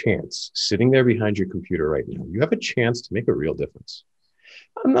have a chance sitting there behind your computer right now. You have a chance to make a real difference.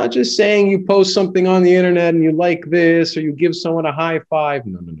 I'm not just saying you post something on the internet and you like this or you give someone a high five.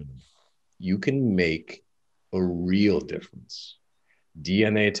 No. You can make a real difference.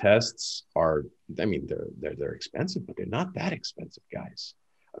 DNA tests are, I mean, they're expensive, but they're not that expensive, guys.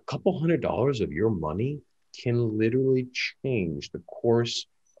 A couple $100 of your money can literally change the course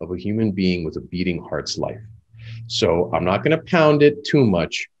of a human being with a beating heart's life. So I'm not going to pound it too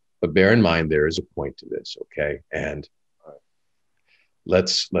much, but bear in mind there is a point to this, okay? And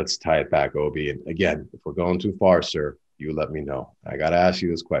let's tie it back, Obi. And again, if we're going too far, sir, you let me know. I got to ask you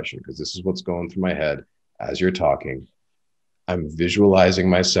this question because this is what's going through my head as you're talking. I'm visualizing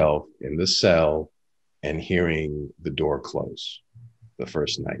myself in the cell and hearing the door close the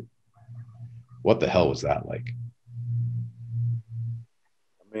first night. What the hell was that like?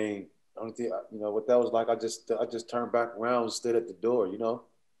 I mean, only thing, what that was like. I just turned back around and stood at the door.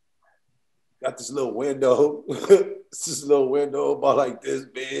 Got this little window, it's this little window about like this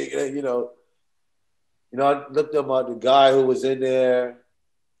big, and I looked up at the guy who was in there.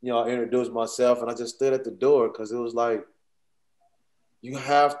 I introduced myself, and I just stood at the door because it was like, you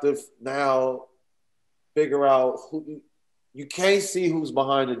have to now figure out who. You can't see who's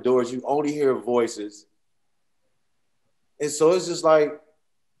behind the doors. You only hear voices, and so it's just like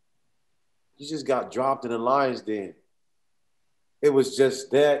you just got dropped in the lion's den. It was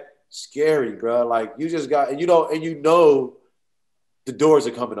just that scary, bro. Like you just got, and the doors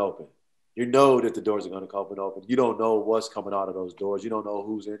are coming open. You know that the doors are going to come open. You don't know what's coming out of those doors. You don't know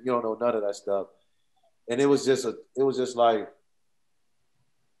who's in. You don't know none of that stuff. And it was just like,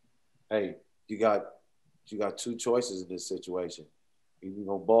 hey, you got two choices in this situation. You're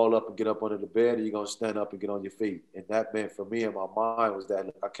gonna ball up and get up under the bed, or you're gonna stand up and get on your feet. And that meant for me in my mind was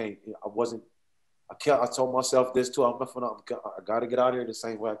that I told myself this too. I got to get out of here the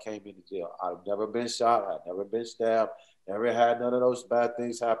same way I came into jail. I've never been shot. I've never been stabbed. Never had none of those bad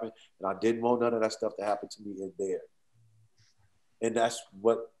things happen. And I didn't want none of that stuff to happen to me in there. And that's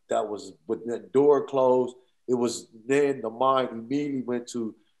what that was. When the door closed, it was then the mind immediately went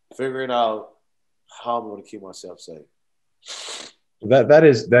to figuring out how I'm going to keep myself safe. That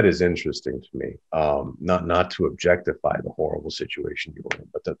is interesting to me. Not to objectify the horrible situation you were in,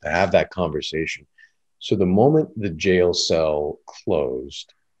 but to have that conversation. So the moment the jail cell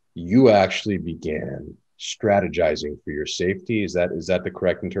closed, you actually began strategizing for your safety. Is that the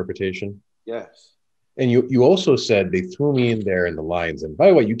correct interpretation? Yes. And you also said they threw me in there in the lions. And by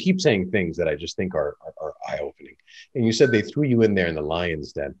the way, you keep saying things that I just think are eye-opening. And you said they threw you in there in the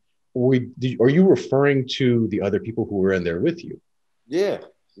lion's den. Are you referring to the other people who were in there with you? Yeah.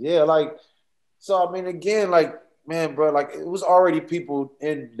 Like, so I mean, again, like, man, bro, like it was already people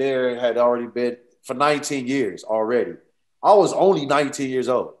in there had already been for 19 years already. I was only 19 years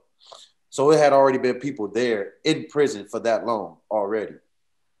old. So it had already been people there in prison for that long already.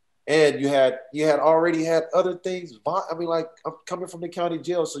 And you had already had other things. I mean, like, I'm coming from the county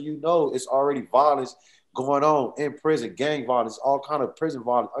jail, so it's already violence going on in prison, gang violence, all kind of prison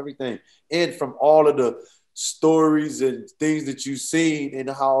violence, everything. And from all of the stories and things that you've seen and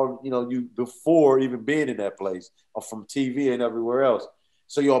how, you before even being in that place or from TV and everywhere else.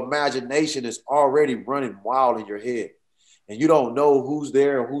 So your imagination is already running wild in your head. And you don't know who's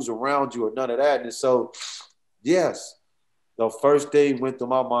there or who's around you or none of that. And so, yes, the first thing went through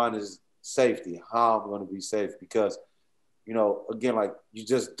my mind is safety, how I'm going to be safe. Because, again, like you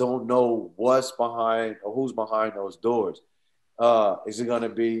just don't know what's behind or who's behind those doors. Is it going to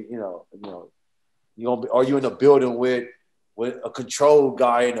be, are you in a building with a control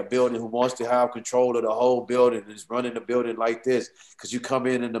guy in a building who wants to have control of the whole building and is running the building like this? Because you come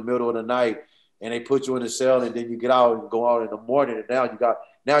in the middle of the night and they put you in a cell and then you get out and go out in the morning and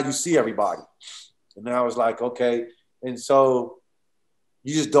now you see everybody. And now it's like, okay. And so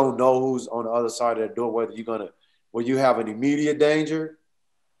you just don't know who's on the other side of the door, whether you have an immediate danger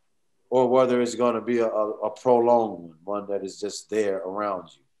or whether it's going to be a prolonged one that is just there around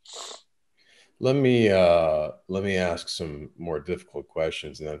you. Let me ask some more difficult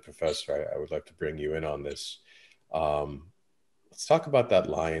questions, and then, Professor, I would like to bring you in on this. Let's talk about that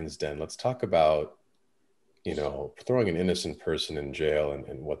lion's den. Let's talk about, throwing an innocent person in jail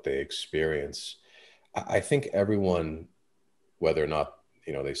and what they experience. I think everyone, whether or not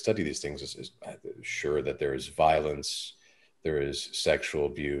they study these things, is sure that there is violence, there is sexual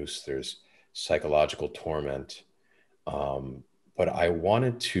abuse, there's psychological torment. But I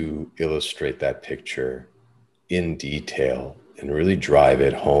wanted to illustrate that picture in detail and really drive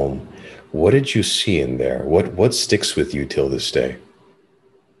it home. What did you see in there? What sticks with you till this day?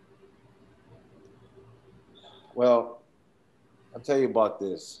 Well, I'll tell you about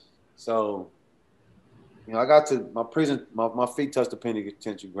this. So, I got to my prison, my feet touched the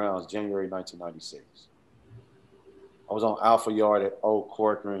penitentiary grounds January 1996. I was on Alpha Yard at Old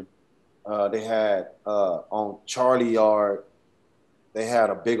Corcoran. They had on Charlie Yard, they had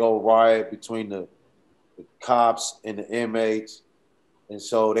a big old riot between the cops and the inmates. And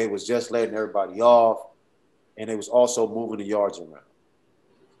so they was just letting everybody off. And they was also moving the yards around.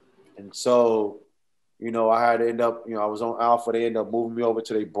 And so, I had to end up, I was on Alpha. They ended up moving me over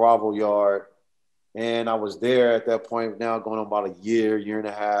to the Bravo Yard. And I was there at that point now going on about a year and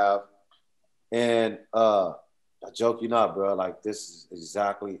a half. And I joke you not, bro, like this is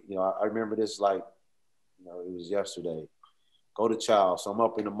exactly, I remember this like, it was yesterday. Go to chow. So I'm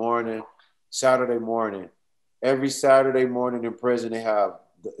up in the morning, Saturday morning. Every Saturday morning in prison, they have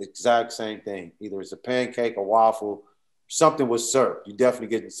the exact same thing. Either it's a pancake, a waffle, something was served. You definitely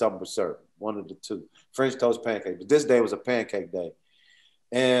getting something was served. One of the two. French toast pancake. But this day was a pancake day.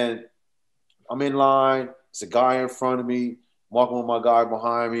 And I'm in line. It's a guy in front of me, walking with my guy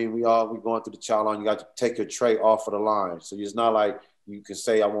behind me. We going through the chow line. You got to take your tray off of the line. So it's not like you can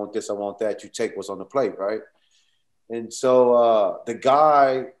say, I want this, I want that. You take what's on the plate, right? And so the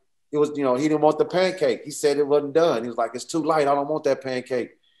guy, it was, he didn't want the pancake. He said it wasn't done. He was like, it's too light. I don't want that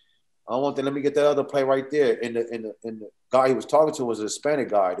pancake. I don't want that. Let me get that other plate right there. And the guy he was talking to was a Hispanic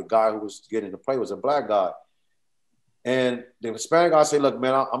guy. The guy who was getting the plate was a black guy. And the Hispanic guy said, look,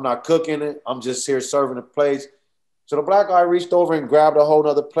 man, I'm not cooking it. I'm just here serving the plates. So the black guy reached over and grabbed a whole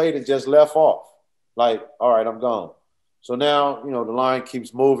other plate and just left off. Like, all right, I'm gone. So now, the line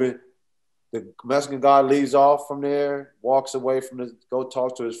keeps moving. The Mexican guy leaves off from there, walks away from go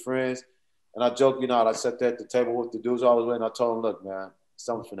talk to his friends. And I joke, I sat there at the table with the dudes I was with, and I told him, look, man,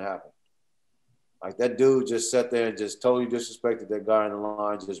 something's going to happen. Like that dude just sat there and just totally disrespected that guy in the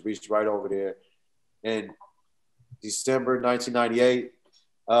line, just reached right over there. And December 1998,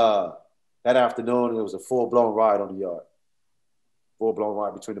 that afternoon, it was a full-blown riot on the yard. Full-blown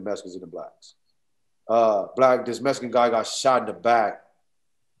riot between the Mexicans and the blacks. This Mexican guy got shot in the back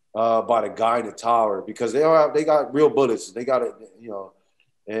by the guy in the tower because they got real bullets. They got it,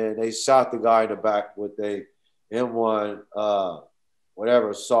 and they shot the guy in the back with a M1, whatever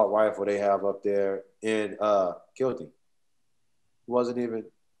assault rifle they have up there, and killed him. He wasn't even,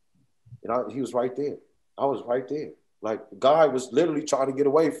 he was right there. I was right there. Like the guy was literally trying to get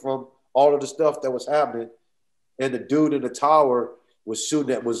away from all of the stuff that was happening, and the dude in the tower was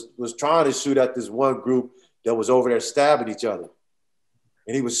shooting at was trying to shoot at this one group that was over there stabbing each other.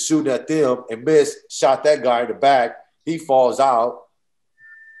 And he was shooting at them and missed, shot that guy in the back. He falls out.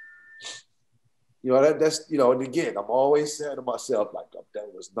 That's, and again, I'm always saying to myself, like,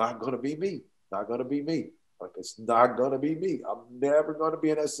 that was not going to be me. Not going to be me. Like, it's not going to be me. I'm never going to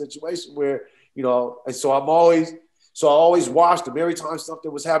be in that situation where, and so I always watched him. Every time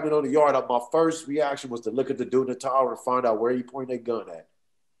something was happening on the yard, my first reaction was to look at the dude in the tower and find out where he pointing that gun at.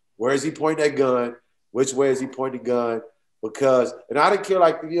 Where is he pointing that gun? Which way is he pointing the gun? Because, and I didn't care,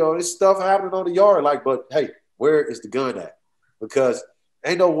 like, this stuff happening on the yard, like, but hey, where is the gun at? Because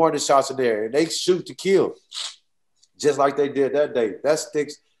ain't no warning shots in there, and they shoot to kill, just like they did that day. That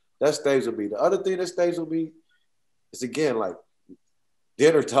stays with me. The other thing that stays with me is, again, like,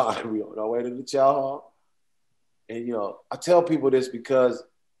 dinner time. We on our way to the chow hall. And, I tell people this because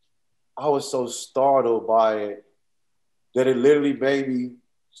I was so startled by it that it literally made me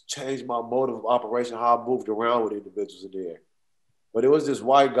change my mode of operation, how I moved around with individuals in there. But it was this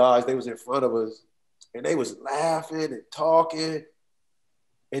white guys, they was in front of us, and they was laughing and talking.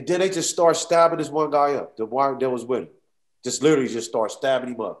 And then they just start stabbing this one guy up, the one that was with him. Just literally just start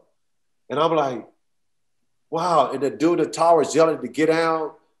stabbing him up. And I'm like, wow. And the dude in the tower is yelling to get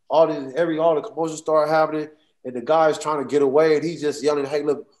down. All the commotion started happening. And the guy is trying to get away. And he's just yelling, hey,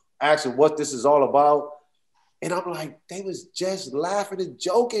 look, asking what this is all about. And I'm like, they was just laughing and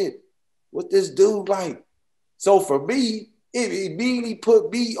joking with this dude. Like, so for me, it immediately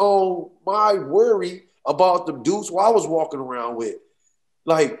put me on my worry about the dudes who I was walking around with.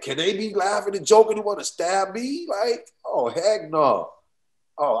 Like, can they be laughing and joking and want to stab me? Like, oh, heck no.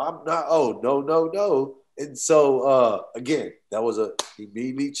 Oh, I'm not. Oh, no. And so, again, that was a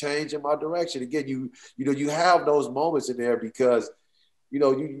immediately change in my direction. Again, you have those moments in there because,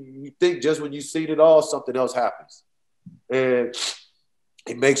 you think just when you see it all, something else happens. And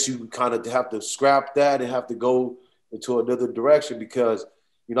it makes you kind of have to scrap that and have to go into another direction because,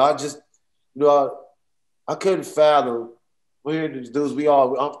 I couldn't fathom we're these dudes,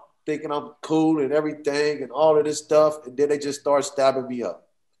 I'm thinking I'm cool and everything and all of this stuff. And then they just start stabbing me up.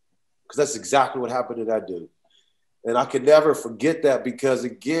 Because that's exactly what happened to that dude. And I could never forget that because,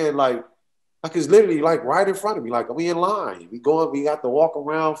 again, like it's literally like right in front of me. Like, we in line. We got to walk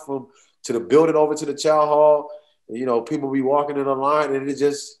around to the building over to the chow hall. And, people be walking in the line and it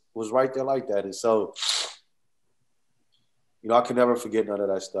just was right there like that. And so, I can never forget none of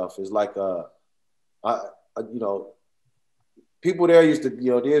that stuff. It's like, people there used to,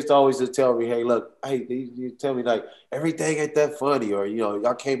 they used to always just tell me, hey, look, you tell me like everything ain't that funny or,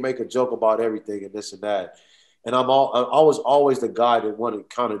 y'all can't make a joke about everything and this and that. And I was always the guy that wanted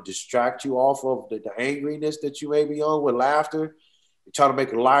to kind of distract you off of the angriness that you may be on with laughter. try to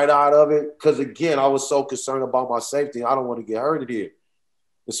make a light out of it. Because again, I was so concerned about my safety. I don't want to get hurt in here.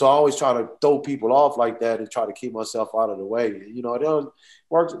 And so I always try to throw people off like that and try to keep myself out of the way. You know, it don't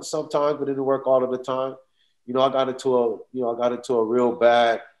work sometimes, but it didn't work all of the time. You know, I got into a real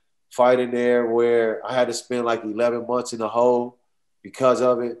bad fight in there where I had to spend like 11 months in the hole because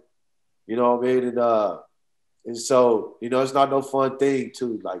of it. You know what I mean? And so, you know, it's not no fun thing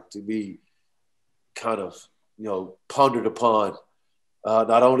to be kind of, you know, pondered upon,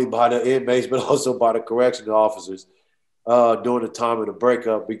 not only by the inmates, but also by the correctional officers during the time of the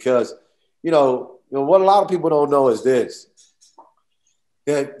breakup. Because, you know, what a lot of people don't know is this,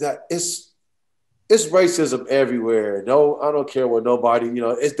 that it's racism everywhere. No, I don't care what nobody, you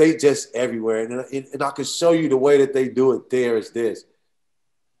know, they just everywhere. And I can show you the way that they do it there is this.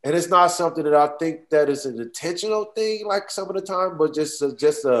 And it's not something that I think that is an intentional thing like some of the time, but just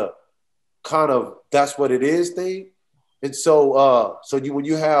a kind of that's what it is thing. And so when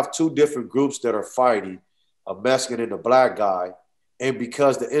you have two different groups that are fighting, a Mexican and a black guy, and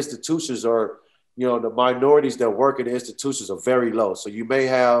because the institutions are, you know, the minorities that work in the institutions are very low. So you may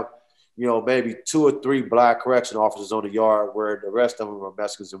have, you know, maybe 2 or 3 black correction officers on the yard where the rest of them are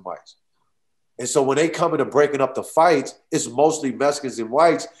Mexicans and whites. And so when they come into breaking up the fights, it's mostly Mexicans and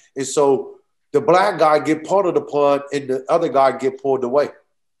whites. And so the black guy get punted upon and the other guy get pulled away.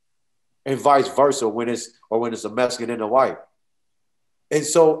 And vice versa when it's a Mexican and a white. And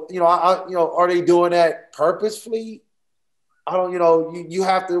so, you know, are they doing that purposefully? I don't, you know, you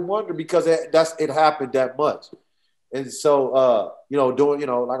have to wonder because it happened that much. And so, you know,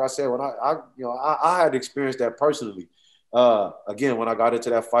 like I said, when I had experienced that personally. Again, when I got into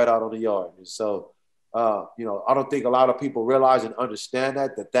that fight out on the yard. And so, you know, I don't think a lot of people realize and understand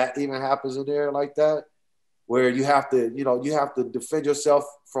that even happens in there like that, where you have to defend yourself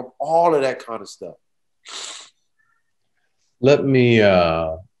from all of that kind of stuff.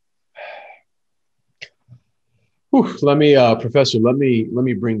 Professor, let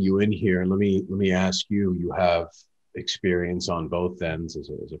me bring you in here and let me ask you. You have experience on both ends as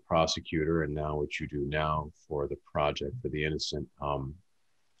a prosecutor and now what you do now for the Project for the Innocent.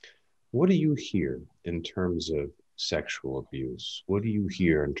 What do you hear in terms of sexual abuse? What do you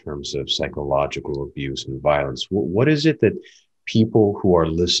hear in terms of psychological abuse and violence? What is it that people who are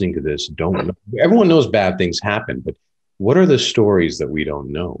listening to this don't know? Everyone knows bad things happen, but what are the stories that we don't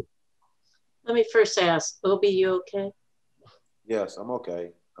know? Let me first ask, Obie, you okay? Yes, I'm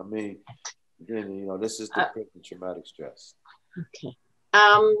okay. I mean, again, you know, this is the traumatic stress. Okay.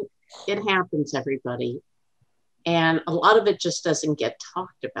 It happens, everybody. And a lot of it just doesn't get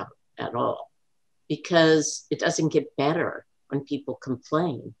talked about at all because it doesn't get better when people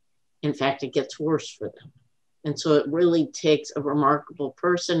complain. In fact, it gets worse for them. And so it really takes a remarkable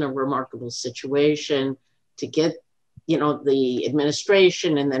person, a remarkable situation to get, you know, the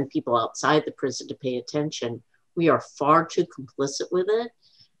administration and then people outside the prison to pay attention. We are far too complicit with it.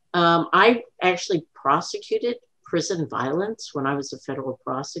 I actually prosecuted prison violence when I was a federal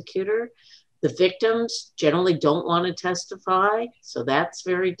prosecutor. The victims generally don't want to testify, so that's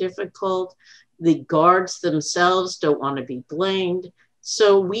very difficult. The guards themselves don't want to be blamed.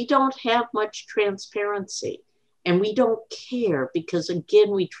 So we don't have much transparency and we don't care because, again,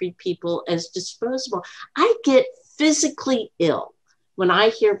 we treat people as disposable. I get physically ill when I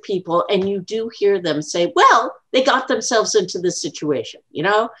hear people, and you do hear them say, well, they got themselves into this situation. You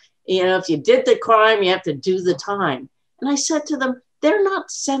know, if you did the crime, you have to do the time. And I said to them, they're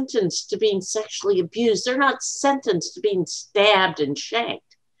not sentenced to being sexually abused. They're not sentenced to being stabbed and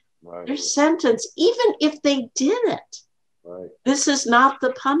shanked. Right. They're sentenced even if they did it. Right. This is not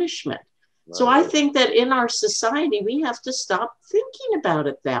the punishment. Right. So I think that in our society, we have to stop thinking about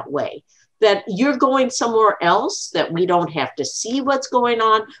it that way, that you're going somewhere else, that we don't have to see what's going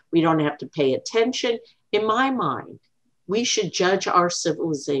on. We don't have to pay attention. In my mind, we should judge our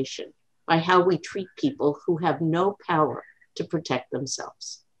civilization by how we treat people who have no power to protect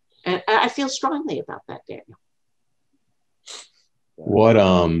themselves. And I feel strongly about that, Daniel.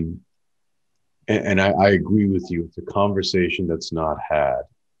 And I agree with you. It's a conversation that's not had,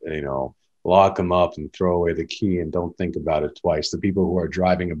 you know, lock them up and throw away the key and don't think about it twice. The people who are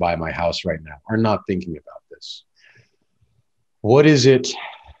driving by my house right now are not thinking about this. What is it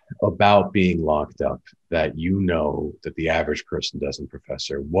about being locked up that you know that the average person doesn't,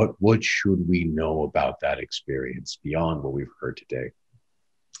 Professor? What should we know about that experience beyond what we've heard today?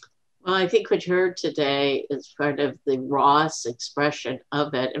 Well, I think what you heard today is part of the rawest expression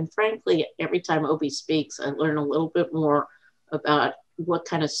of it. And frankly, every time Obie speaks, I learn a little bit more about what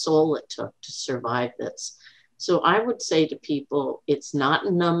kind of soul it took to survive this. So I would say to people, it's not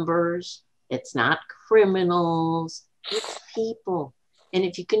numbers, it's not criminals, It's people. And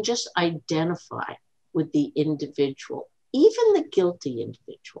if you can just identify with the individual, even the guilty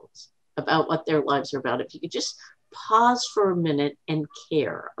individuals, about what their lives are about, if you could just pause for a minute and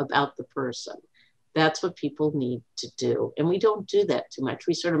care about the person, that's what people need to do. And we don't do that too much.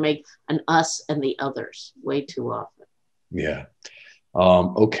 We sort of make an us and the others way too often. Yeah.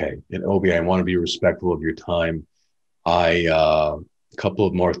 Okay. And Obie, I want to be respectful of your time. A couple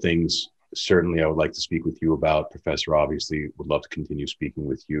of more things. Certainly, I would like to speak with you about. Professor, obviously, would love to continue speaking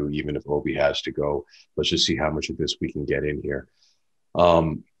with you, even if Obie has to go. Let's just see how much of this we can get in here.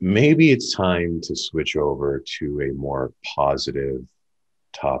 Maybe it's time to switch over to a more positive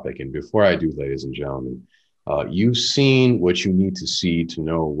topic. And before I do, ladies and gentlemen, you've seen what you need to see to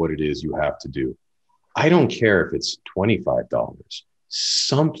know what it is you have to do. I don't care if it's $25.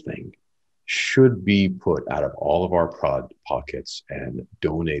 Something should be put out of all of our pockets and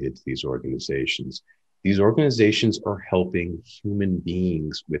donated to these organizations. These organizations are helping human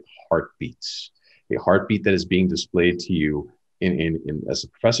beings with heartbeats, a heartbeat that is being displayed to you in as the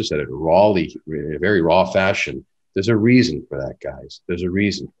professor said, in a very raw fashion. There's a reason for that, guys. There's a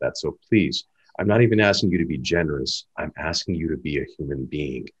reason for that. So please, I'm not even asking you to be generous. I'm asking you to be a human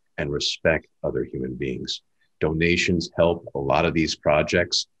being and respect other human beings. Donations help. A lot of these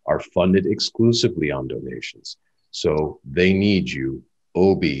projects are funded exclusively on donations. So they need you.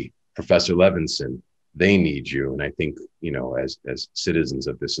 Obie, Professor Levenson, they need you. And I think, as citizens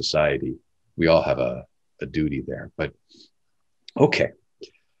of this society, we all have a duty there. But okay,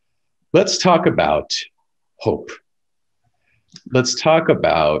 let's talk about hope. Let's talk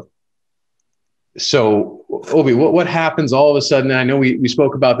about, so Obie, what happens all of a sudden? I know we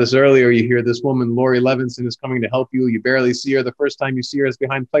spoke about this earlier. You hear this woman, Laurie Levenson, is coming to help you. You barely see her. The first time you see her is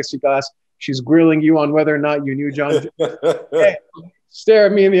behind plexiglass. She's grilling you on whether or not you knew John. Hey, stare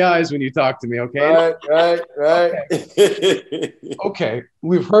at me in the eyes when you talk to me, okay? Right. Okay,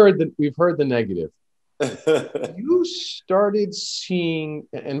 we've heard the negative. You started seeing,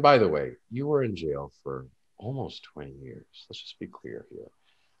 and by the way, you were in jail for almost 20 years. Let's just be clear here.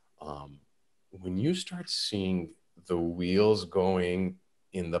 When you start seeing the wheels going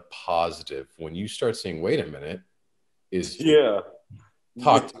in the positive, when you start saying, wait a minute,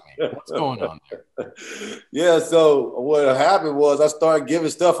 talk to me. What's going on there? Yeah, so what happened was I started giving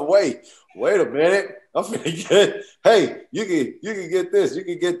stuff away. Wait a minute. I'm finna get, hey, you can get this, you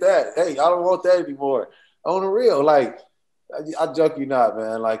can get that. Hey, I don't want that anymore. On the real, like, I joke you not,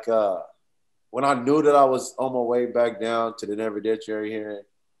 man. Like, when I knew that I was on my way back down to the evidentiary hearing,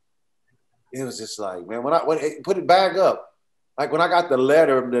 it was just like, man, when put it back up, like when I got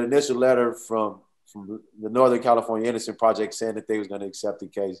the initial letter from the Northern California Innocent Project saying that they was going to accept the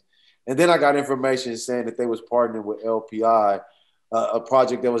case. And then I got information saying that they was partnering with LPI, a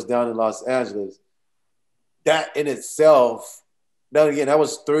project that was down in Los Angeles. That in itself, now again, that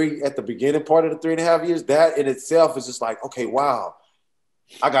was at the beginning part of the 3.5 years. That in itself is just like, okay, wow,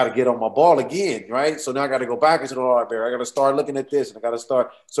 I got to get on my ball again, right? So now I got to go back into the library. I got to start looking at this, and I got to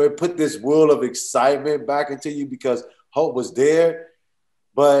start. So it put this wheel of excitement back into you because hope was there,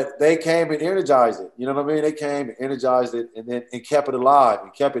 but they came and energized it. You know what I mean? They came and energized it, and kept it alive,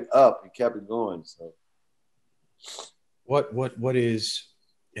 and kept it up, and kept it going. So, what is?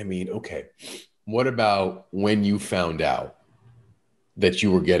 I mean, okay. What about when you found out that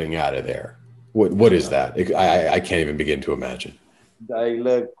you were getting out of there? What is that? I can't even begin to imagine. Hey,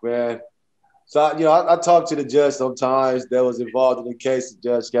 look, man. So, I talk to the judge sometimes that was involved in the case of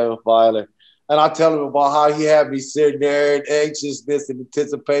Judge Kevin Filer. And I tell him about how he had me sitting there in anxiousness and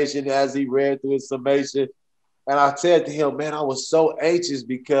anticipation as he read through his summation. And I said to him, man, I was so anxious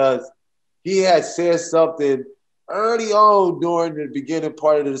because he had said something early on during the beginning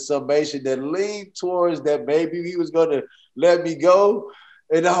part of the summation that leaned towards that maybe he was going to let me go.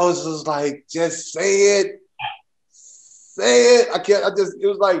 And I was just like, just say it. Say it. It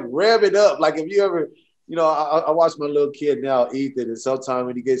was like revving up. Like if you ever, I watch my little kid now, Ethan, and sometimes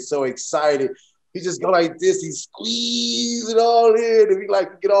when he gets so excited, he just go like this. He squeeze it all in, and he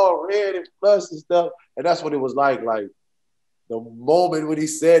like get all red and flushed and stuff. And that's what it was like. Like the moment when he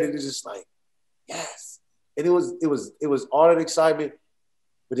said it, it's just like, yes. And it was all that excitement,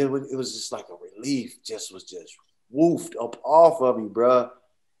 but then it was just like a relief. Was just woofed up off of me, bro.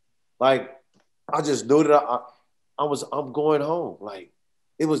 Like I just knew that I'm going home. Like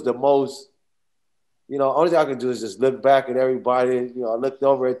it was the most, only thing I can do is just look back at everybody. I looked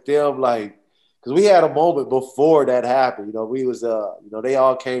over at them like, because we had a moment before that happened. We was, they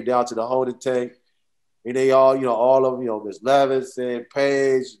all came down to the holding tank, and they all, all of them, Ms. Levenson,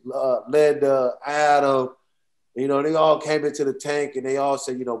 Paige, Linda, Adam, they all came into the tank, and they all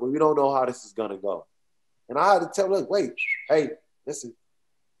said, but we don't know how this is gonna go. And I had to tell them, look, wait, hey, listen,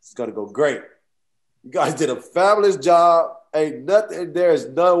 it's going to go great. You guys did a fabulous job. Ain't nothing, there is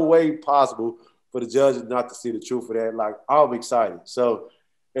no way possible for the judges not to see the truth of that. Like, I'm excited. So,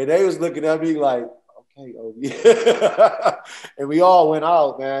 and they was looking at me like, okay, oh yeah. And we all went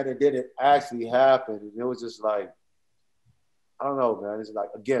out, man, and then it actually happened. And it was just like, I don't know, man. It's like,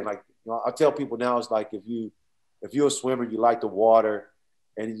 again, like, you know, I tell people now, it's like if you're a swimmer, you like the water,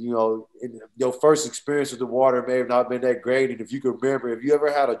 and you know, your first experience with the water may have not been that great. And if you can remember, if you ever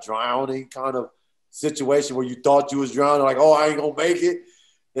had a drowning kind of situation where you thought you was drowning, like, oh, I ain't gonna make it.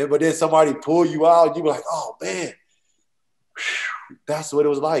 But then somebody pull you out, you were like, oh man, that's what it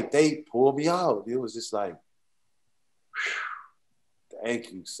was like. They pulled me out. It was just like,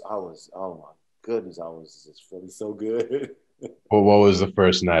 thank you. Oh my goodness, I was just feeling so good. Well, what was the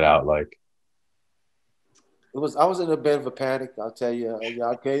first night out like? I was in a bit of a panic. I'll tell you.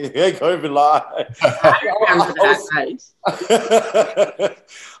 I can't even lie. I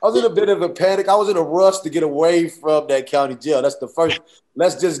was in a bit of a panic. I was in a rush to get away from that county jail. That's the first.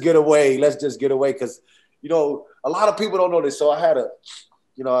 Let's just get away. Because, you know, a lot of people don't know this. So I had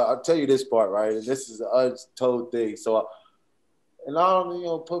I'll tell you this part, right? And this is an untold thing. So, and I don't, you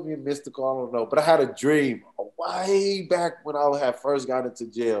know, put me in mystical, I don't know. But I had a dream way back when I had first got into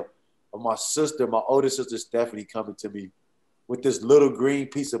jail of my sister, my older sister, Stephanie, coming to me with this little green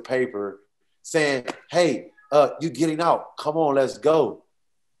piece of paper saying, hey, you getting out. Come on, let's go.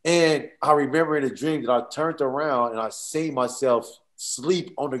 And I remember in a dream that I turned around and I seen myself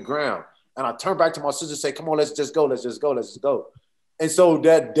sleep on the ground. And I turned back to my sister and say, come on, let's just go. And so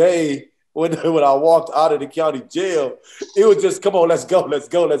that day, when I walked out of the county jail, it was just, come on, let's go. Let's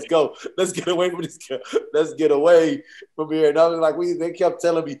get away from this. Let's get away from here. And I was like, they kept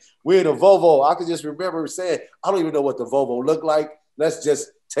telling me, we're in a Volvo. I could just remember saying, I don't even know what the Volvo looked like. Let's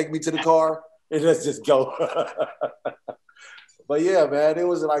just take me to the car and let's just go. But yeah, man, I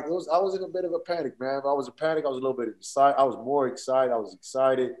was in a bit of a panic, man. I was a little bit excited. I was more excited. I was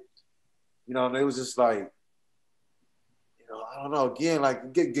excited. You know, and it was just like, I don't know, again,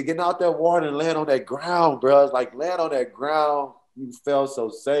 like getting out that water and land on that ground, bro. It's like land on that ground, you felt so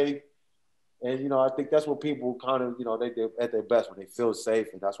safe. And, you know, I think that's what people kind of, you know, they're at their best when they feel safe.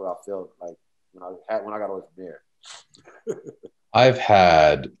 And that's what I felt like when I got away from there. I've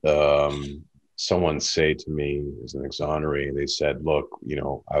had someone say to me as an exoneree, they said, look, you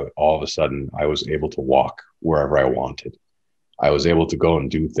know, all of a sudden I was able to walk wherever I wanted. I was able to go and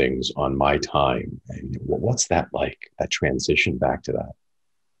do things on my time. And what's that like? That transition back to that?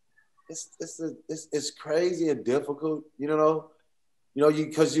 It's crazy and difficult,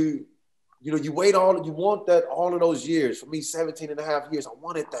 because you wait you want that all of those years. For me, 17 and a half years, I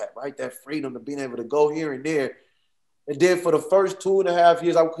wanted that, right? That freedom of being able to go here and there. And then for the first 2.5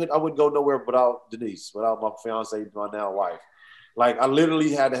 years, I wouldn't go nowhere without Denise, without my fiance, my now wife. Like I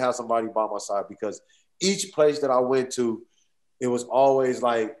literally had to have somebody by my side because each place that I went to, it was always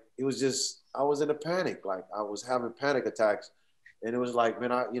like, I was in a panic. Like I was having panic attacks. And it was like,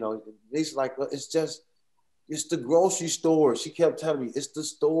 man, Denise like, it's the grocery store. She kept telling me it's the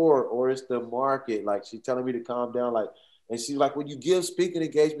store or it's the market. Like she's telling me to calm down. Like, and she's like, when you give speaking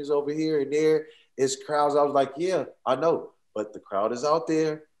engagements over here and there, it's crowds. I was like, yeah, I know, but the crowd is out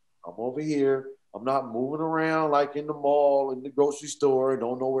there. I'm over here. I'm not moving around like in the mall, in the grocery store.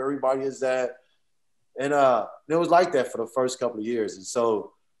 Don't know where everybody is at. And it was like that for the first couple of years. And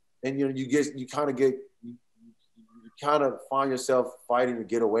so, and you kind of find yourself fighting to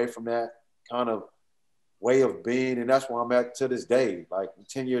get away from that kind of way of being. And that's where I'm at to this day. Like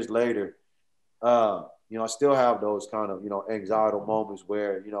 10 years later, I still have those kind of, anxiety moments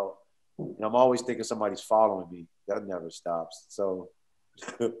where, I'm always thinking somebody's following me. That never stops. So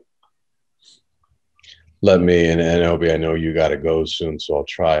let me, and Obie, I know you got to go soon, so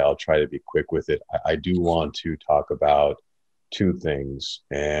I'll try to be quick with it. I do want to talk about two things,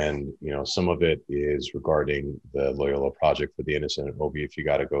 and some of it is regarding the Loyola project for the innocent. And Obie, if you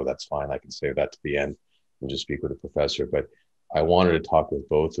got to go, that's fine. I can save that to the end and just speak with the professor. But I wanted to talk with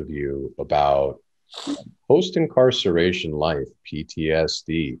both of you about post-incarceration life,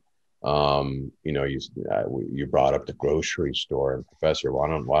 PTSD. You brought up the grocery store, and Professor, why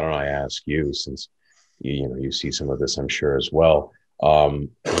don't I ask you, since you see some of this, I'm sure, as well.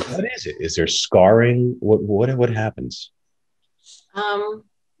 What is it? Is there scarring? What happens?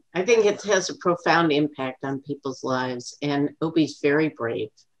 I think it has a profound impact on people's lives, and Obie's very brave,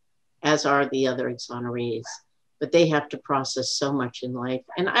 as are the other exonerees, but they have to process so much in life.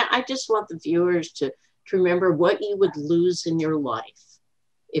 And I just want the viewers to remember what you would lose in your life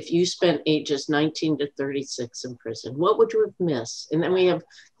if you spent ages 19 to 36 in prison, what would you have missed? And then we have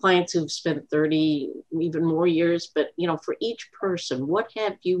clients who've spent 30, even more years, but you know, for each person, what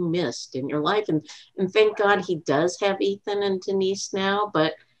have you missed in your life? And thank God he does have Ethan and Denise now,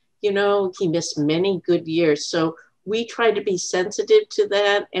 but you know, he missed many good years. So we try to be sensitive to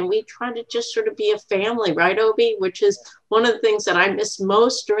that, and we try to just sort of be a family, right, Obie? Which is one of the things that I miss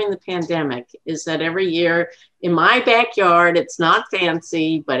most during the pandemic, is that every year in my backyard, it's not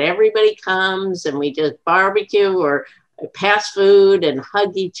fancy, but everybody comes and we just barbecue or pass food and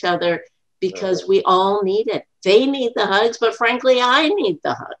hug each other, because we all need it. They need the hugs, but frankly, I need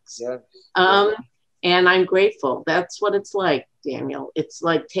the hugs. And I'm grateful. That's what it's like, Daniel. It's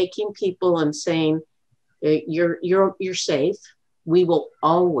like taking people and saying, you're safe. We will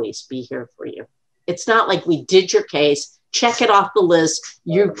always be here for you. It's not like we did your case, check it off the list,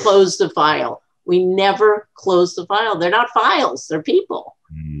 you close the file. We never close the file. They're not files, they're people.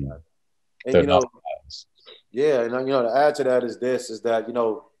 And They're you know, not files. yeah, and you know, to add to that is this, is that, you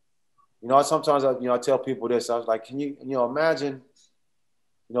know, sometimes I tell people this, I was like, can you imagine,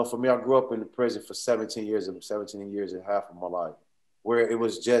 you know, for me, I grew up in the prison for 17 years and half of my life, where it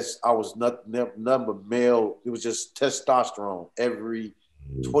was just, I was nothing but male. It was just testosterone every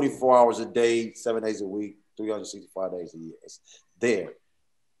 24 hours a day, 7 days a week, 365 days a year. It's there.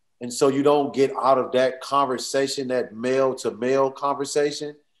 And so you don't get out of that conversation, that male to male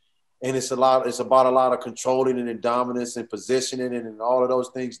conversation. And it's about a lot of controlling and dominance and positioning and all of those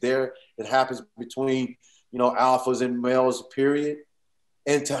things there. It happens between, you know, alphas and males, period.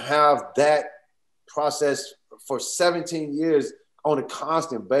 And to have that process for 17 years on a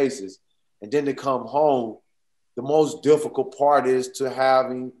constant basis, and then to come home, the most difficult part is to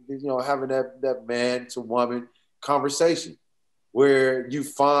having that man to woman conversation, where you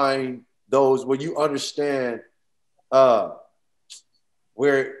find those, where you understand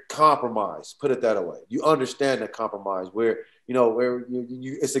where compromise, put it that way. You understand the compromise where, you know, where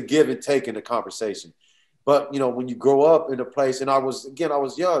it's a give and take in the conversation. But, you know, when you grow up in a place, and I was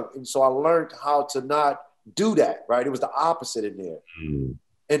young, and so I learned how to not do that, right? It was the opposite in there.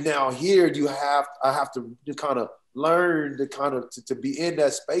 And now here I have to kind of learn to be in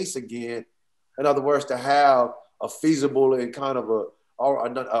that space again. In other words, to have a feasible and kind of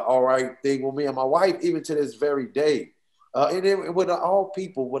all right thing with me and my wife, even to this very day. And then with a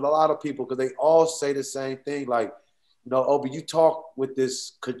lot of people, because they all say the same thing, like, you know, Obie, you talk with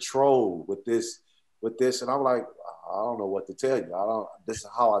this control, with this, and I'm like, I don't know what to tell you. This is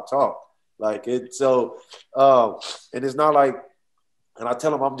how I talk. Like it. So, and it's not like, and I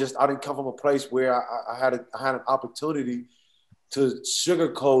tell them I didn't come from a place where I had an opportunity to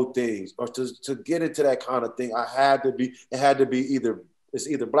sugarcoat things or to get into that kind of thing. It had to be either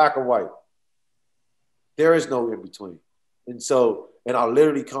black or white. There is no in between. And so, and I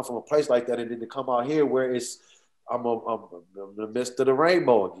literally come from a place like that, and then to come out here where I'm in the midst of the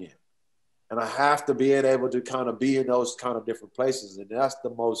rainbow again. And I have to be able to kind of be in those kind of different places. And that's the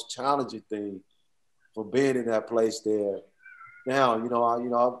most challenging thing from being in that place there. Now,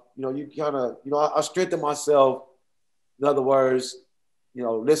 I strengthen myself. In other words, you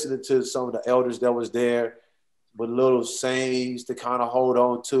know, listening to some of the elders that was there with little sayings to kind of hold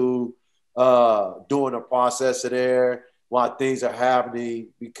on to during the process of there while things are happening,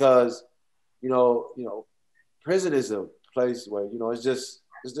 because, you know, prison is a place where, you know, it's just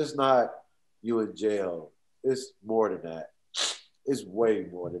not you in jail. It's more than that. It's way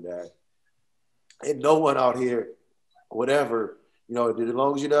more than that. And no one out here, whatever, you know, as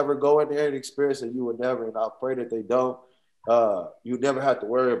long as you never go in there and experience it, you would never, and I pray that they don't, you never have to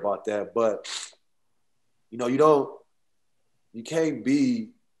worry about that. But, you know, you can't be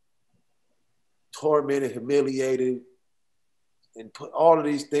tormented, humiliated, and put all of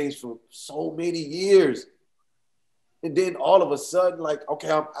these things for so many years. And then all of a sudden, like, okay,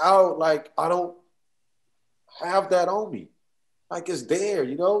 I'm out. Like, I don't have that on me. Like, it's there,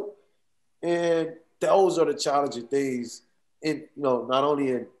 you know? And those are the challenging things in, you know, not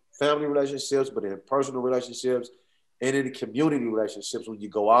only in family relationships, but in personal relationships and in the community relationships when you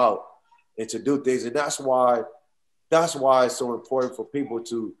go out and to do things. And that's why it's so important for people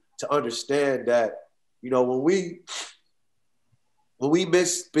to understand that, you know, when we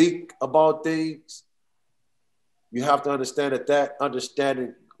misspeak about things, you have to understand that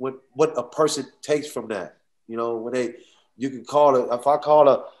understanding what a person takes from that. You know, you can call it, if I call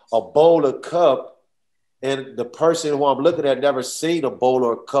a bowl a cup, and the person who I'm looking at never seen a bowl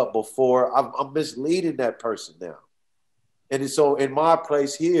or a cup before, I'm misleading that person now. And so in my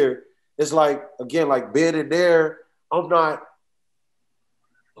place here, it's like, again, like being in there, I'm not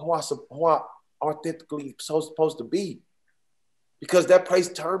who I authentically so supposed to be. because that place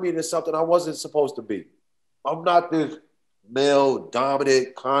turned me into something I wasn't supposed to be. I'm not this male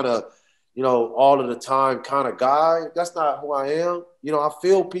dominant kind of, you know, all of the time kind of guy. That's not who I am. You know, I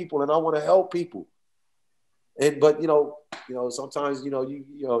feel people and I want to help people. But you know, sometimes, you know,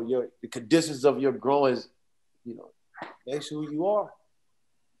 the conditions of your growing, you know, makes who you are.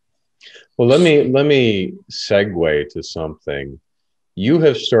 Well, let me segue to something. You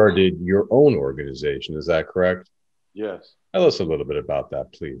have started your own organization, is that correct? Yes. Tell us a little bit about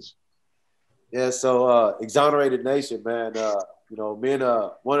that, please. Yeah, so Exonerated Nation, man. You know, me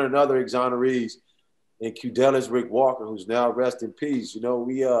and one of another exonerees, and Cudelis Rick Walker, who's now rest in peace. You know,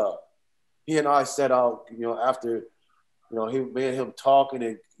 he and I set out, you know, after, you know, me and him talking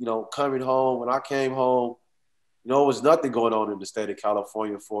and, you know, coming home. When I came home, you know, there was nothing going on in the state of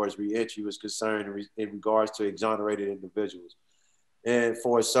California as far as reentry was concerned in regards to exonerated individuals and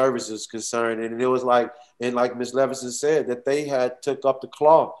for his services concerned. And it was like, and like Ms. Levenson said, that they had took up the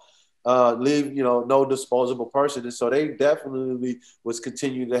claw, leave, you know, no disposable person. And so they definitely was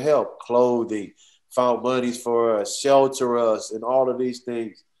continuing to help, clothing, found monies for us, shelter us, and all of these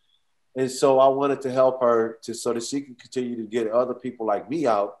things. And so I wanted to help her so that she can continue to get other people like me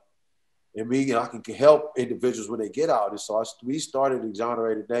out, and me, you know, I can help individuals when they get out. And so we started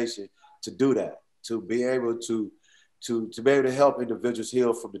Exonerated Nation to do that, to be able to be able to help individuals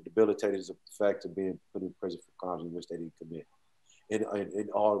heal from the debilitating effect of being put in prison for crimes in which they didn't commit in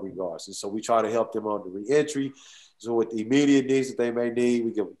all regards. And so we try to help them on the reentry. So with the immediate needs that they may need,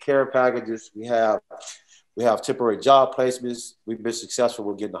 we give them care packages. We have temporary job placements. We've been successful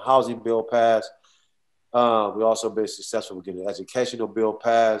with getting the housing bill passed. We also been successful with getting the educational bill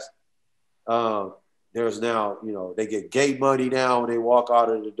passed. There's now, you know, they get gate money now when they walk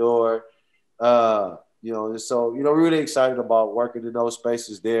out of the door. You know, and so, you know, we're really excited about working in those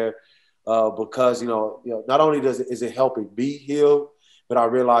spaces there because, you know, not only is it helping me heal, but I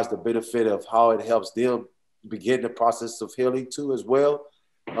realize the benefit of how it helps them begin the process of healing too as well.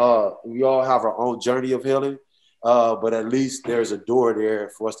 We all have our own journey of healing, but at least there's a door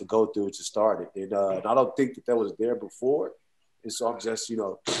there for us to go through to start it. And I don't think that was there before. And so I'm just, you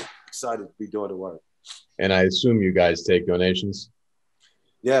know, excited to be doing the work. And I assume you guys take donations?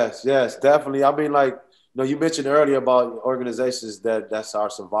 Yes, definitely. I mean, like, you know, you mentioned earlier about organizations that's our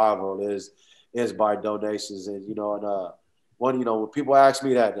survival is by donations. And, you know, and when people ask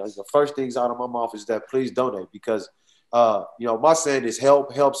me that, the first things out of my mouth is that please donate, because, you know, my saying is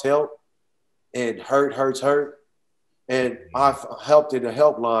help helps help and hurt hurts hurt. And I've helped in a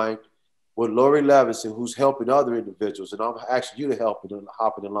helpline with Laurie Levenson, who's helping other individuals. And I'm asking you to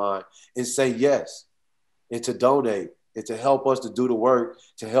hop in the line and say yes, and to donate, and to help us to do the work,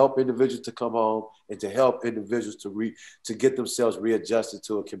 to help individuals to come home, and to help individuals to get themselves readjusted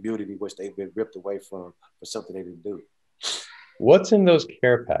to a community which they've been ripped away from for something they didn't do. What's in those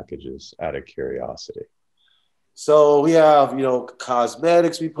care packages, out of curiosity? So we have, you know,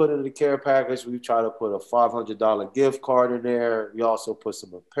 cosmetics we put in the care package. We try to put a $500 gift card in there. We also put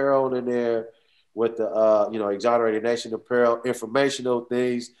some apparel in there with the, you know, Exonerated Nation apparel, informational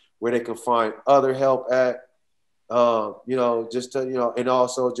things where they can find other help at, you know, just to, you know, and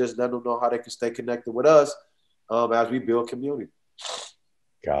also just let them know how they can stay connected with us as we build community.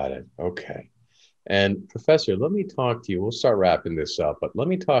 Got it. Okay. And Professor, let me talk to you. We'll start wrapping this up, but let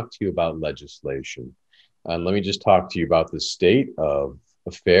me talk to you about legislation. And let me just talk to you about the state of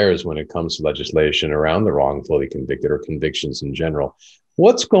affairs when it comes to legislation around the wrongfully convicted or convictions in general.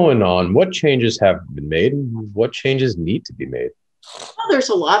 What's going on? What changes have been made? And what changes need to be made? Well, there's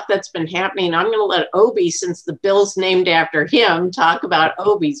a lot that's been happening. I'm going to let Obie, since the bill's named after him, talk about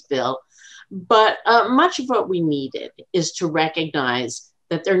Obie's bill. But much of what we needed is to recognize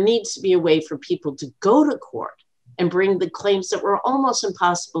that there needs to be a way for people to go to court and bring the claims that were almost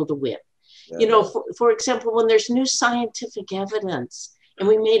impossible to win. Yeah. You know, for example, when there's new scientific evidence, and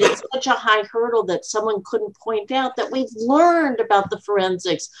we made it such a high hurdle that someone couldn't point out that we've learned about the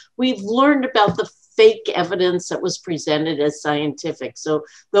forensics, we've learned about the fake evidence that was presented as scientific. So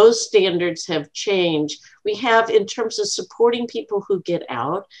those standards have changed. We have, in terms of supporting people who get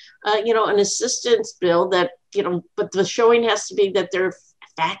out, you know, an assistance bill that, you know, but the showing has to be that they're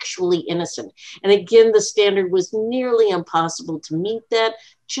factually innocent. And again, the standard was nearly impossible to meet that,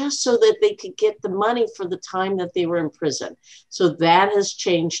 just so that they could get the money for the time that they were in prison. So that has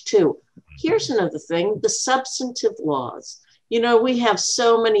changed too. Here's another thing, the substantive laws. You know, we have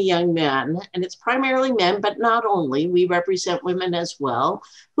so many young men, and it's primarily men, but not only, we represent women as well,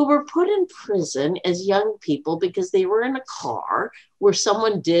 who were put in prison as young people because they were in a car where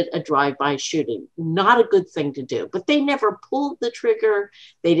someone did a drive-by shooting. Not a good thing to do, but they never pulled the trigger.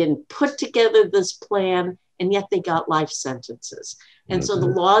 They didn't put together this plan, and yet they got life sentences. And so the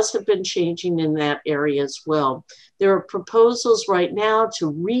laws have been changing in that area as well. There are proposals right now to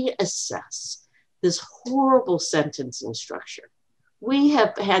reassess this horrible sentencing structure. We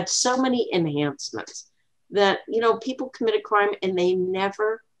have had so many enhancements that, people commit a crime and they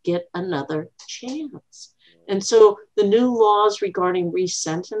never get another chance. And so the new laws regarding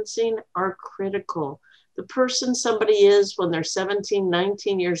resentencing are critical. The person somebody is when they're 17,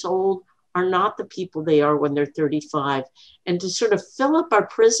 19 years old are not the people they are when they're 35. And to sort of fill up our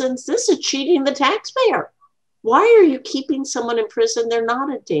prisons, this is cheating the taxpayer. Why are you keeping someone in prison? They're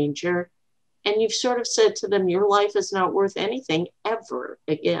not a danger. And you've sort of said to them, your life is not worth anything ever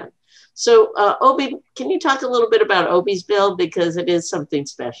again. So, Obie, can you talk a little bit about Obie's bill? Because it is something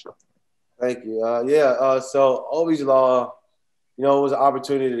special. Thank you. So Obie's law, it was an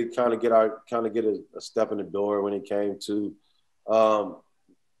opportunity to kind of get a step in the door when it came to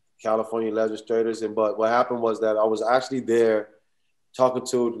California legislators. But what happened was that I was actually there talking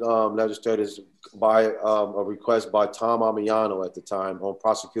to legislators by a request by Tom Amiano at the time on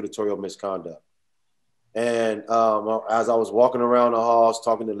prosecutorial misconduct. And as I was walking around the halls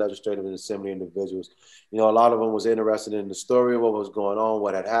talking to legislative and assembly individuals, a lot of them was interested in the story of what was going on,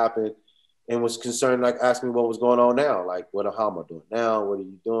 what had happened, and was concerned, like asking me what was going on now, like how am I doing now? What are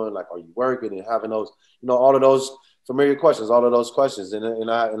you doing? Like, are you working? And having those, all of those familiar questions, all of those questions. And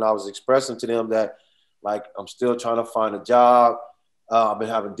I was expressing to them that, like, I'm still trying to find a job. I've been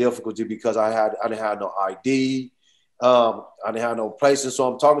having difficulty because I didn't have no ID. I didn't have no place. And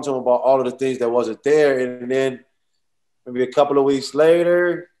so I'm talking to them about all of the things that wasn't there. And then maybe a couple of weeks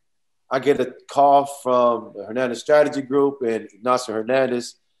later, I get a call from the Hernandez Strategy Group and Ignacio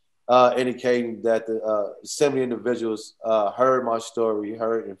Hernandez indicating that the assembly individuals heard my story,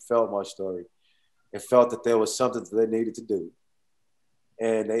 heard and felt my story, and felt that there was something that they needed to do.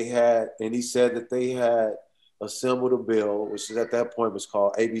 And he said that they had assembled a bill, which at that point was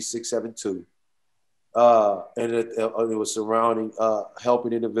called AB 672. And it was surrounding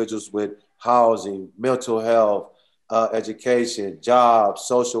helping individuals with housing, mental health, education, jobs,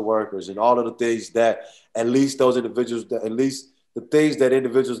 social workers, and all of the things that at least those individuals, the things that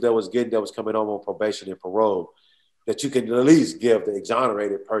individuals that was coming home on probation and parole, that you can at least give the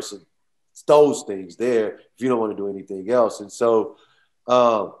exonerated person those things there if you don't want to do anything else. And so,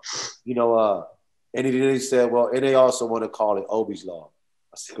 and he said, well, and they also want to call it Obie's law.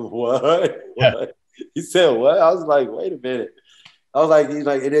 I said, what? Yeah. What? He said, what? I was like, wait a minute. I was like, he's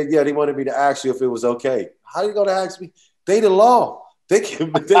like, and then, they wanted me to ask you if it was okay. How are you going to ask me? They the law. They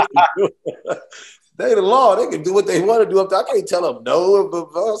can do it. They the law. They can do what they want to do up there. I can't tell them no. But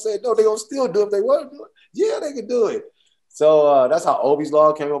I said, no, they're going to still do it if they want to do it. Yeah, they can do it. So that's how Obie's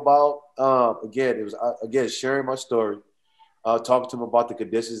law came about. Again, it was, sharing my story, talking to them about the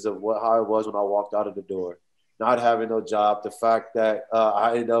conditions of how it was when I walked out of the door, not having no job, the fact that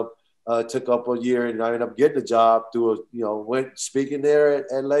I ended up, took up a year and I ended up getting a job through, went speaking there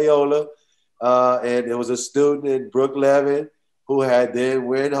at Loyola. And there was a student in Brooke Levin who had then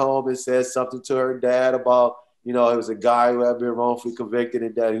went home and said something to her dad about, it was a guy who had been wrongfully convicted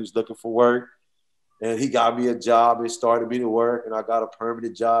and that he was looking for work. And he got me a job and started me to work, and I got a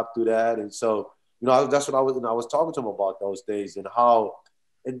permanent job through that. And so, that's what I was talking to him about those days and how,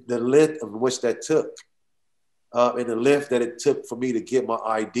 and the length of which that took, and the length that it took for me to get my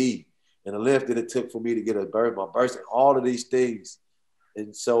ID, and the length that it took for me to get my birth, and all of these things.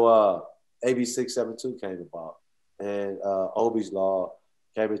 And so AB 672 came about, and Obie's law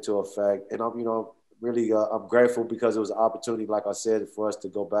came into effect. And I'm, really, I'm grateful because it was an opportunity, like I said, for us to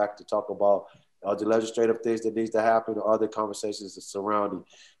go back to talk about the legislative things that needs to happen, or other conversations surrounding,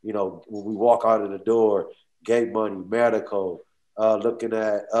 when we walk out of the door, gate money, medical, looking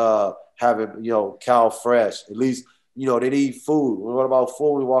at having, Cal Fresh, at least, they need food. What about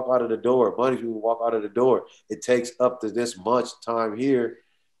food when we walk out of the door? Money when we walk out of the door. It takes up to this much time here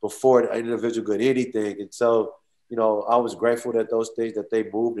before an individual could anything. And so, I was grateful that those things that they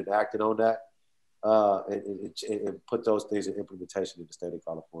moved and acted on that, and put those things in implementation in the state of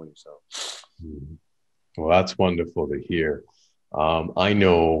California. So. Well, that's wonderful to hear. I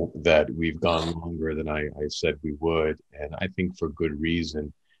know that we've gone longer than I said we would, and I think for good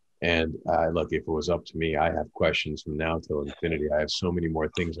reason. And look, if it was up to me, I have questions from now till infinity. I have so many more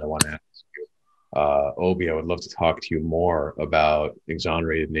things I want to ask you. Obie, I would love to talk to you more about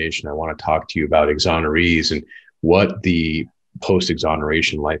Exonerated Nation. I want to talk to you about exonerees and what the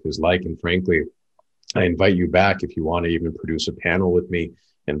post-exoneration life is like. And frankly, I invite you back if you want to even produce a panel with me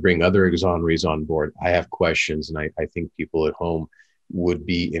and bring other exonerees on board. I have questions, and I think people at home would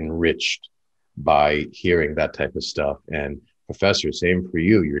be enriched by hearing that type of stuff. And Professor, same for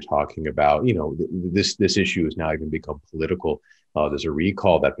you. You're talking about, this issue has now even become political. There's a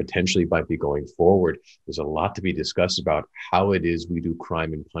recall that potentially might be going forward. There's a lot to be discussed about how it is we do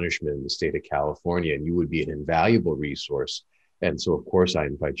crime and punishment in the state of California, and you would be an invaluable resource. And so, of course, I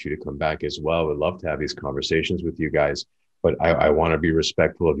invite you to come back as well. I'd love to have these conversations with you guys, but I want to be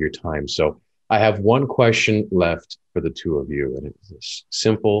respectful of your time. So I have one question left for the two of you, and it's a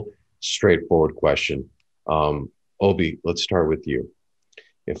simple, straightforward question. Obie, let's start with you.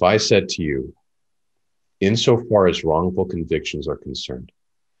 If I said to you, insofar as wrongful convictions are concerned,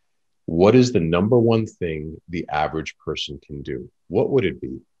 what is the number one thing the average person can do? What would it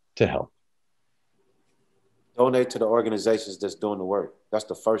be to help? Donate to the organizations that's doing the work. That's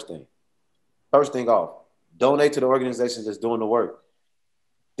the first thing. First thing off, donate to the organizations that's doing the work.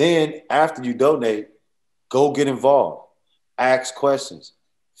 Then after you donate, go get involved. Ask questions.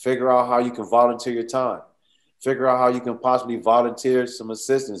 Figure out how you can volunteer your time. Figure out how you can possibly volunteer some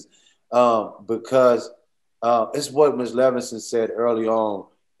assistance. Because it's what Ms. Levenson said early on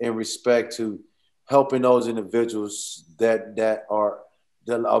in respect to helping those individuals that are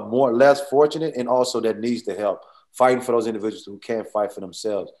more less fortunate, and also that needs the help, fighting for those individuals who can't fight for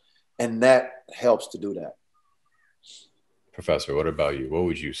themselves. And that helps to do that. Professor, what about you? What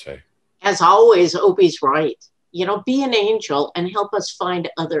would you say? As always, Obie's right. Be an angel and help us find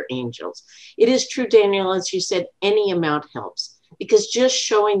other angels. It is true, Daniel, as you said, any amount helps, because just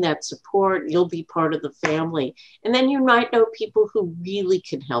showing that support, you'll be part of the family. And then you might know people who really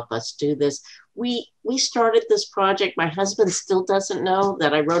can help us do this. We started this project. My husband still doesn't know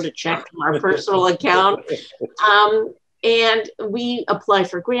that I wrote a check from our personal account. And we apply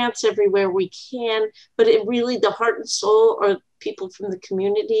for grants everywhere we can, but it really, the heart and soul are people from the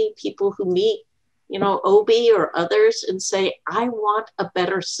community, people who meet, Obie or others and say, I want a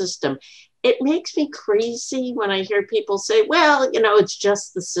better system. It makes me crazy when I hear people say, well, it's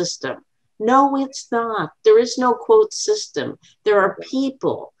just the system. No, it's not. There is no quote system. There are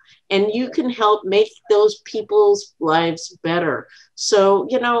people, and you can help make those people's lives better. So,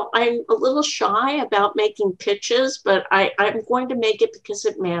 I'm a little shy about making pitches, but I'm going to make it because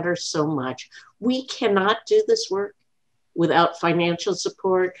it matters so much. We cannot do this work without financial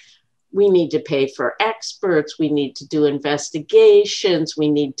support. We need to pay for experts. We need to do investigations. We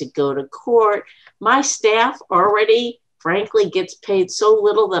need to go to court. My staff already, frankly, gets paid so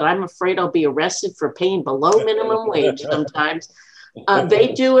little that I'm afraid I'll be arrested for paying below minimum wage sometimes.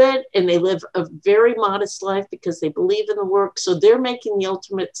 They do it, and they live a very modest life because they believe in the work. So they're making the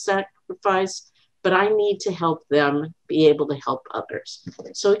ultimate sacrifice, but I need to help them be able to help others.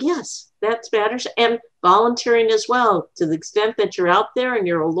 So yes, that matters. And volunteering as well, to the extent that you're out there and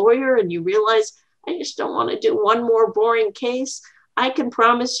you're a lawyer and you realize, I just don't want to do one more boring case. I can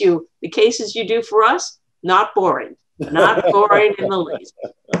promise you the cases you do for us, not boring, not boring in the least.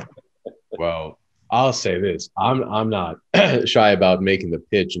 Well, I'll say this. I'm not shy about making the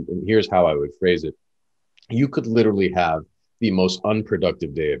pitch, and here's how I would phrase it. You could literally have the most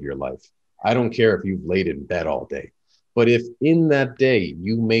unproductive day of your life. I don't care if you've laid in bed all day, but if in that day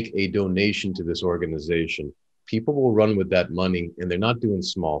you make a donation to this organization, people will run with that money, and they're not doing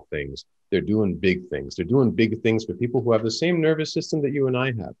small things. They're doing big things. They're doing big things for people who have the same nervous system that you and I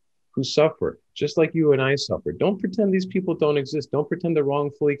have, who suffer just like you and I suffer. Don't pretend these people don't exist. Don't pretend the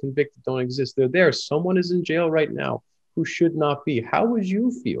wrongfully convicted don't exist. They're there. Someone is in jail right now who should not be. How would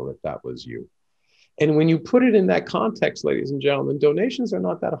you feel if that was you? And when you put it in that context, ladies and gentlemen, donations are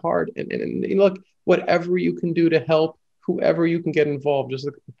not that hard. And look, whatever you can do to help, whoever you can get involved, just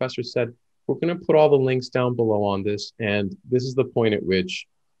like the professor said, we're going to put all the links down below on this. And this is the point at which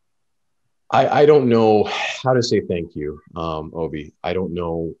I don't know how to say thank you, Obie. I don't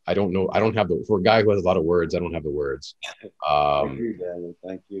know. I don't have for a guy who has a lot of words, I don't have the words. Thank you, Daniel.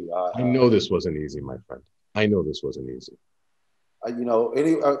 Thank you. I know this wasn't easy, my friend. I know this wasn't easy.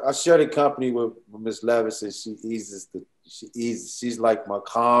 I share the company with Miss Levenson. She's like my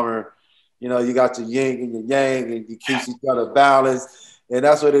calmer. You got your yin and your yang, and you keep each other balanced, and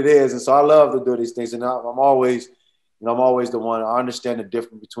that's what it is. And so I love to do these things, and I'm always the one. I understand the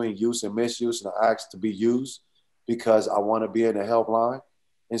difference between use and misuse, and I ask to be used because I want to be in the helpline.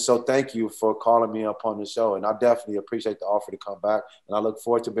 And so thank you for calling me up on the show, and I definitely appreciate the offer to come back, and I look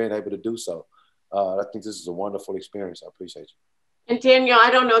forward to being able to do so. I think this is a wonderful experience. I appreciate you. And Daniel,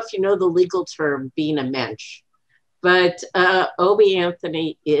 I don't know if you know the legal term being a mensch, but Obie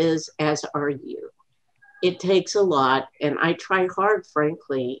Anthony is, as are you. It takes a lot, and I try hard,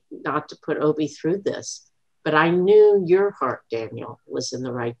 frankly, not to put Obie through this, but I knew your heart, Daniel, was in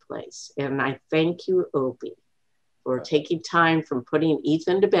the right place. And I thank you, Obie, for taking time from putting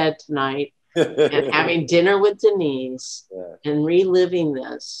Ethan to bed tonight, and having dinner with Denise Yeah. and reliving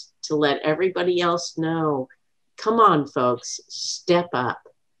this to let everybody else know, come on, folks, step up,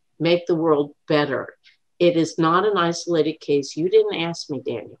 make the world better. It is not an isolated case. You didn't ask me,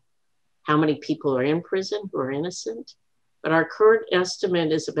 Daniel, how many people are in prison who are innocent, but our current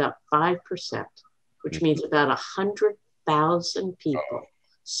estimate is about 5%, which means about 100,000 people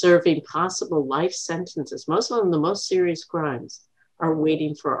serving possible life sentences, most of them the most serious crimes, are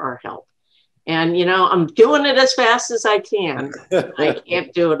waiting for our help. And, you know, I'm doing it as fast as I can. I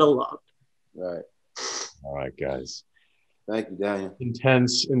can't do it alone. Right. All right, guys. Thank you, Daniel.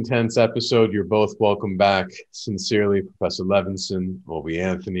 Intense episode. You're both welcome back. Sincerely, Professor Levenson, Obie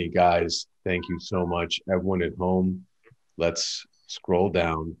Anthony, guys, thank you so much. Everyone at home, let's scroll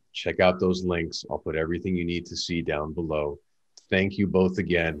down, check out those links. I'll put everything you need to see down below. Thank you both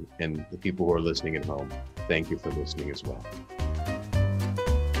again. And the people who are listening at home, thank you for listening as well.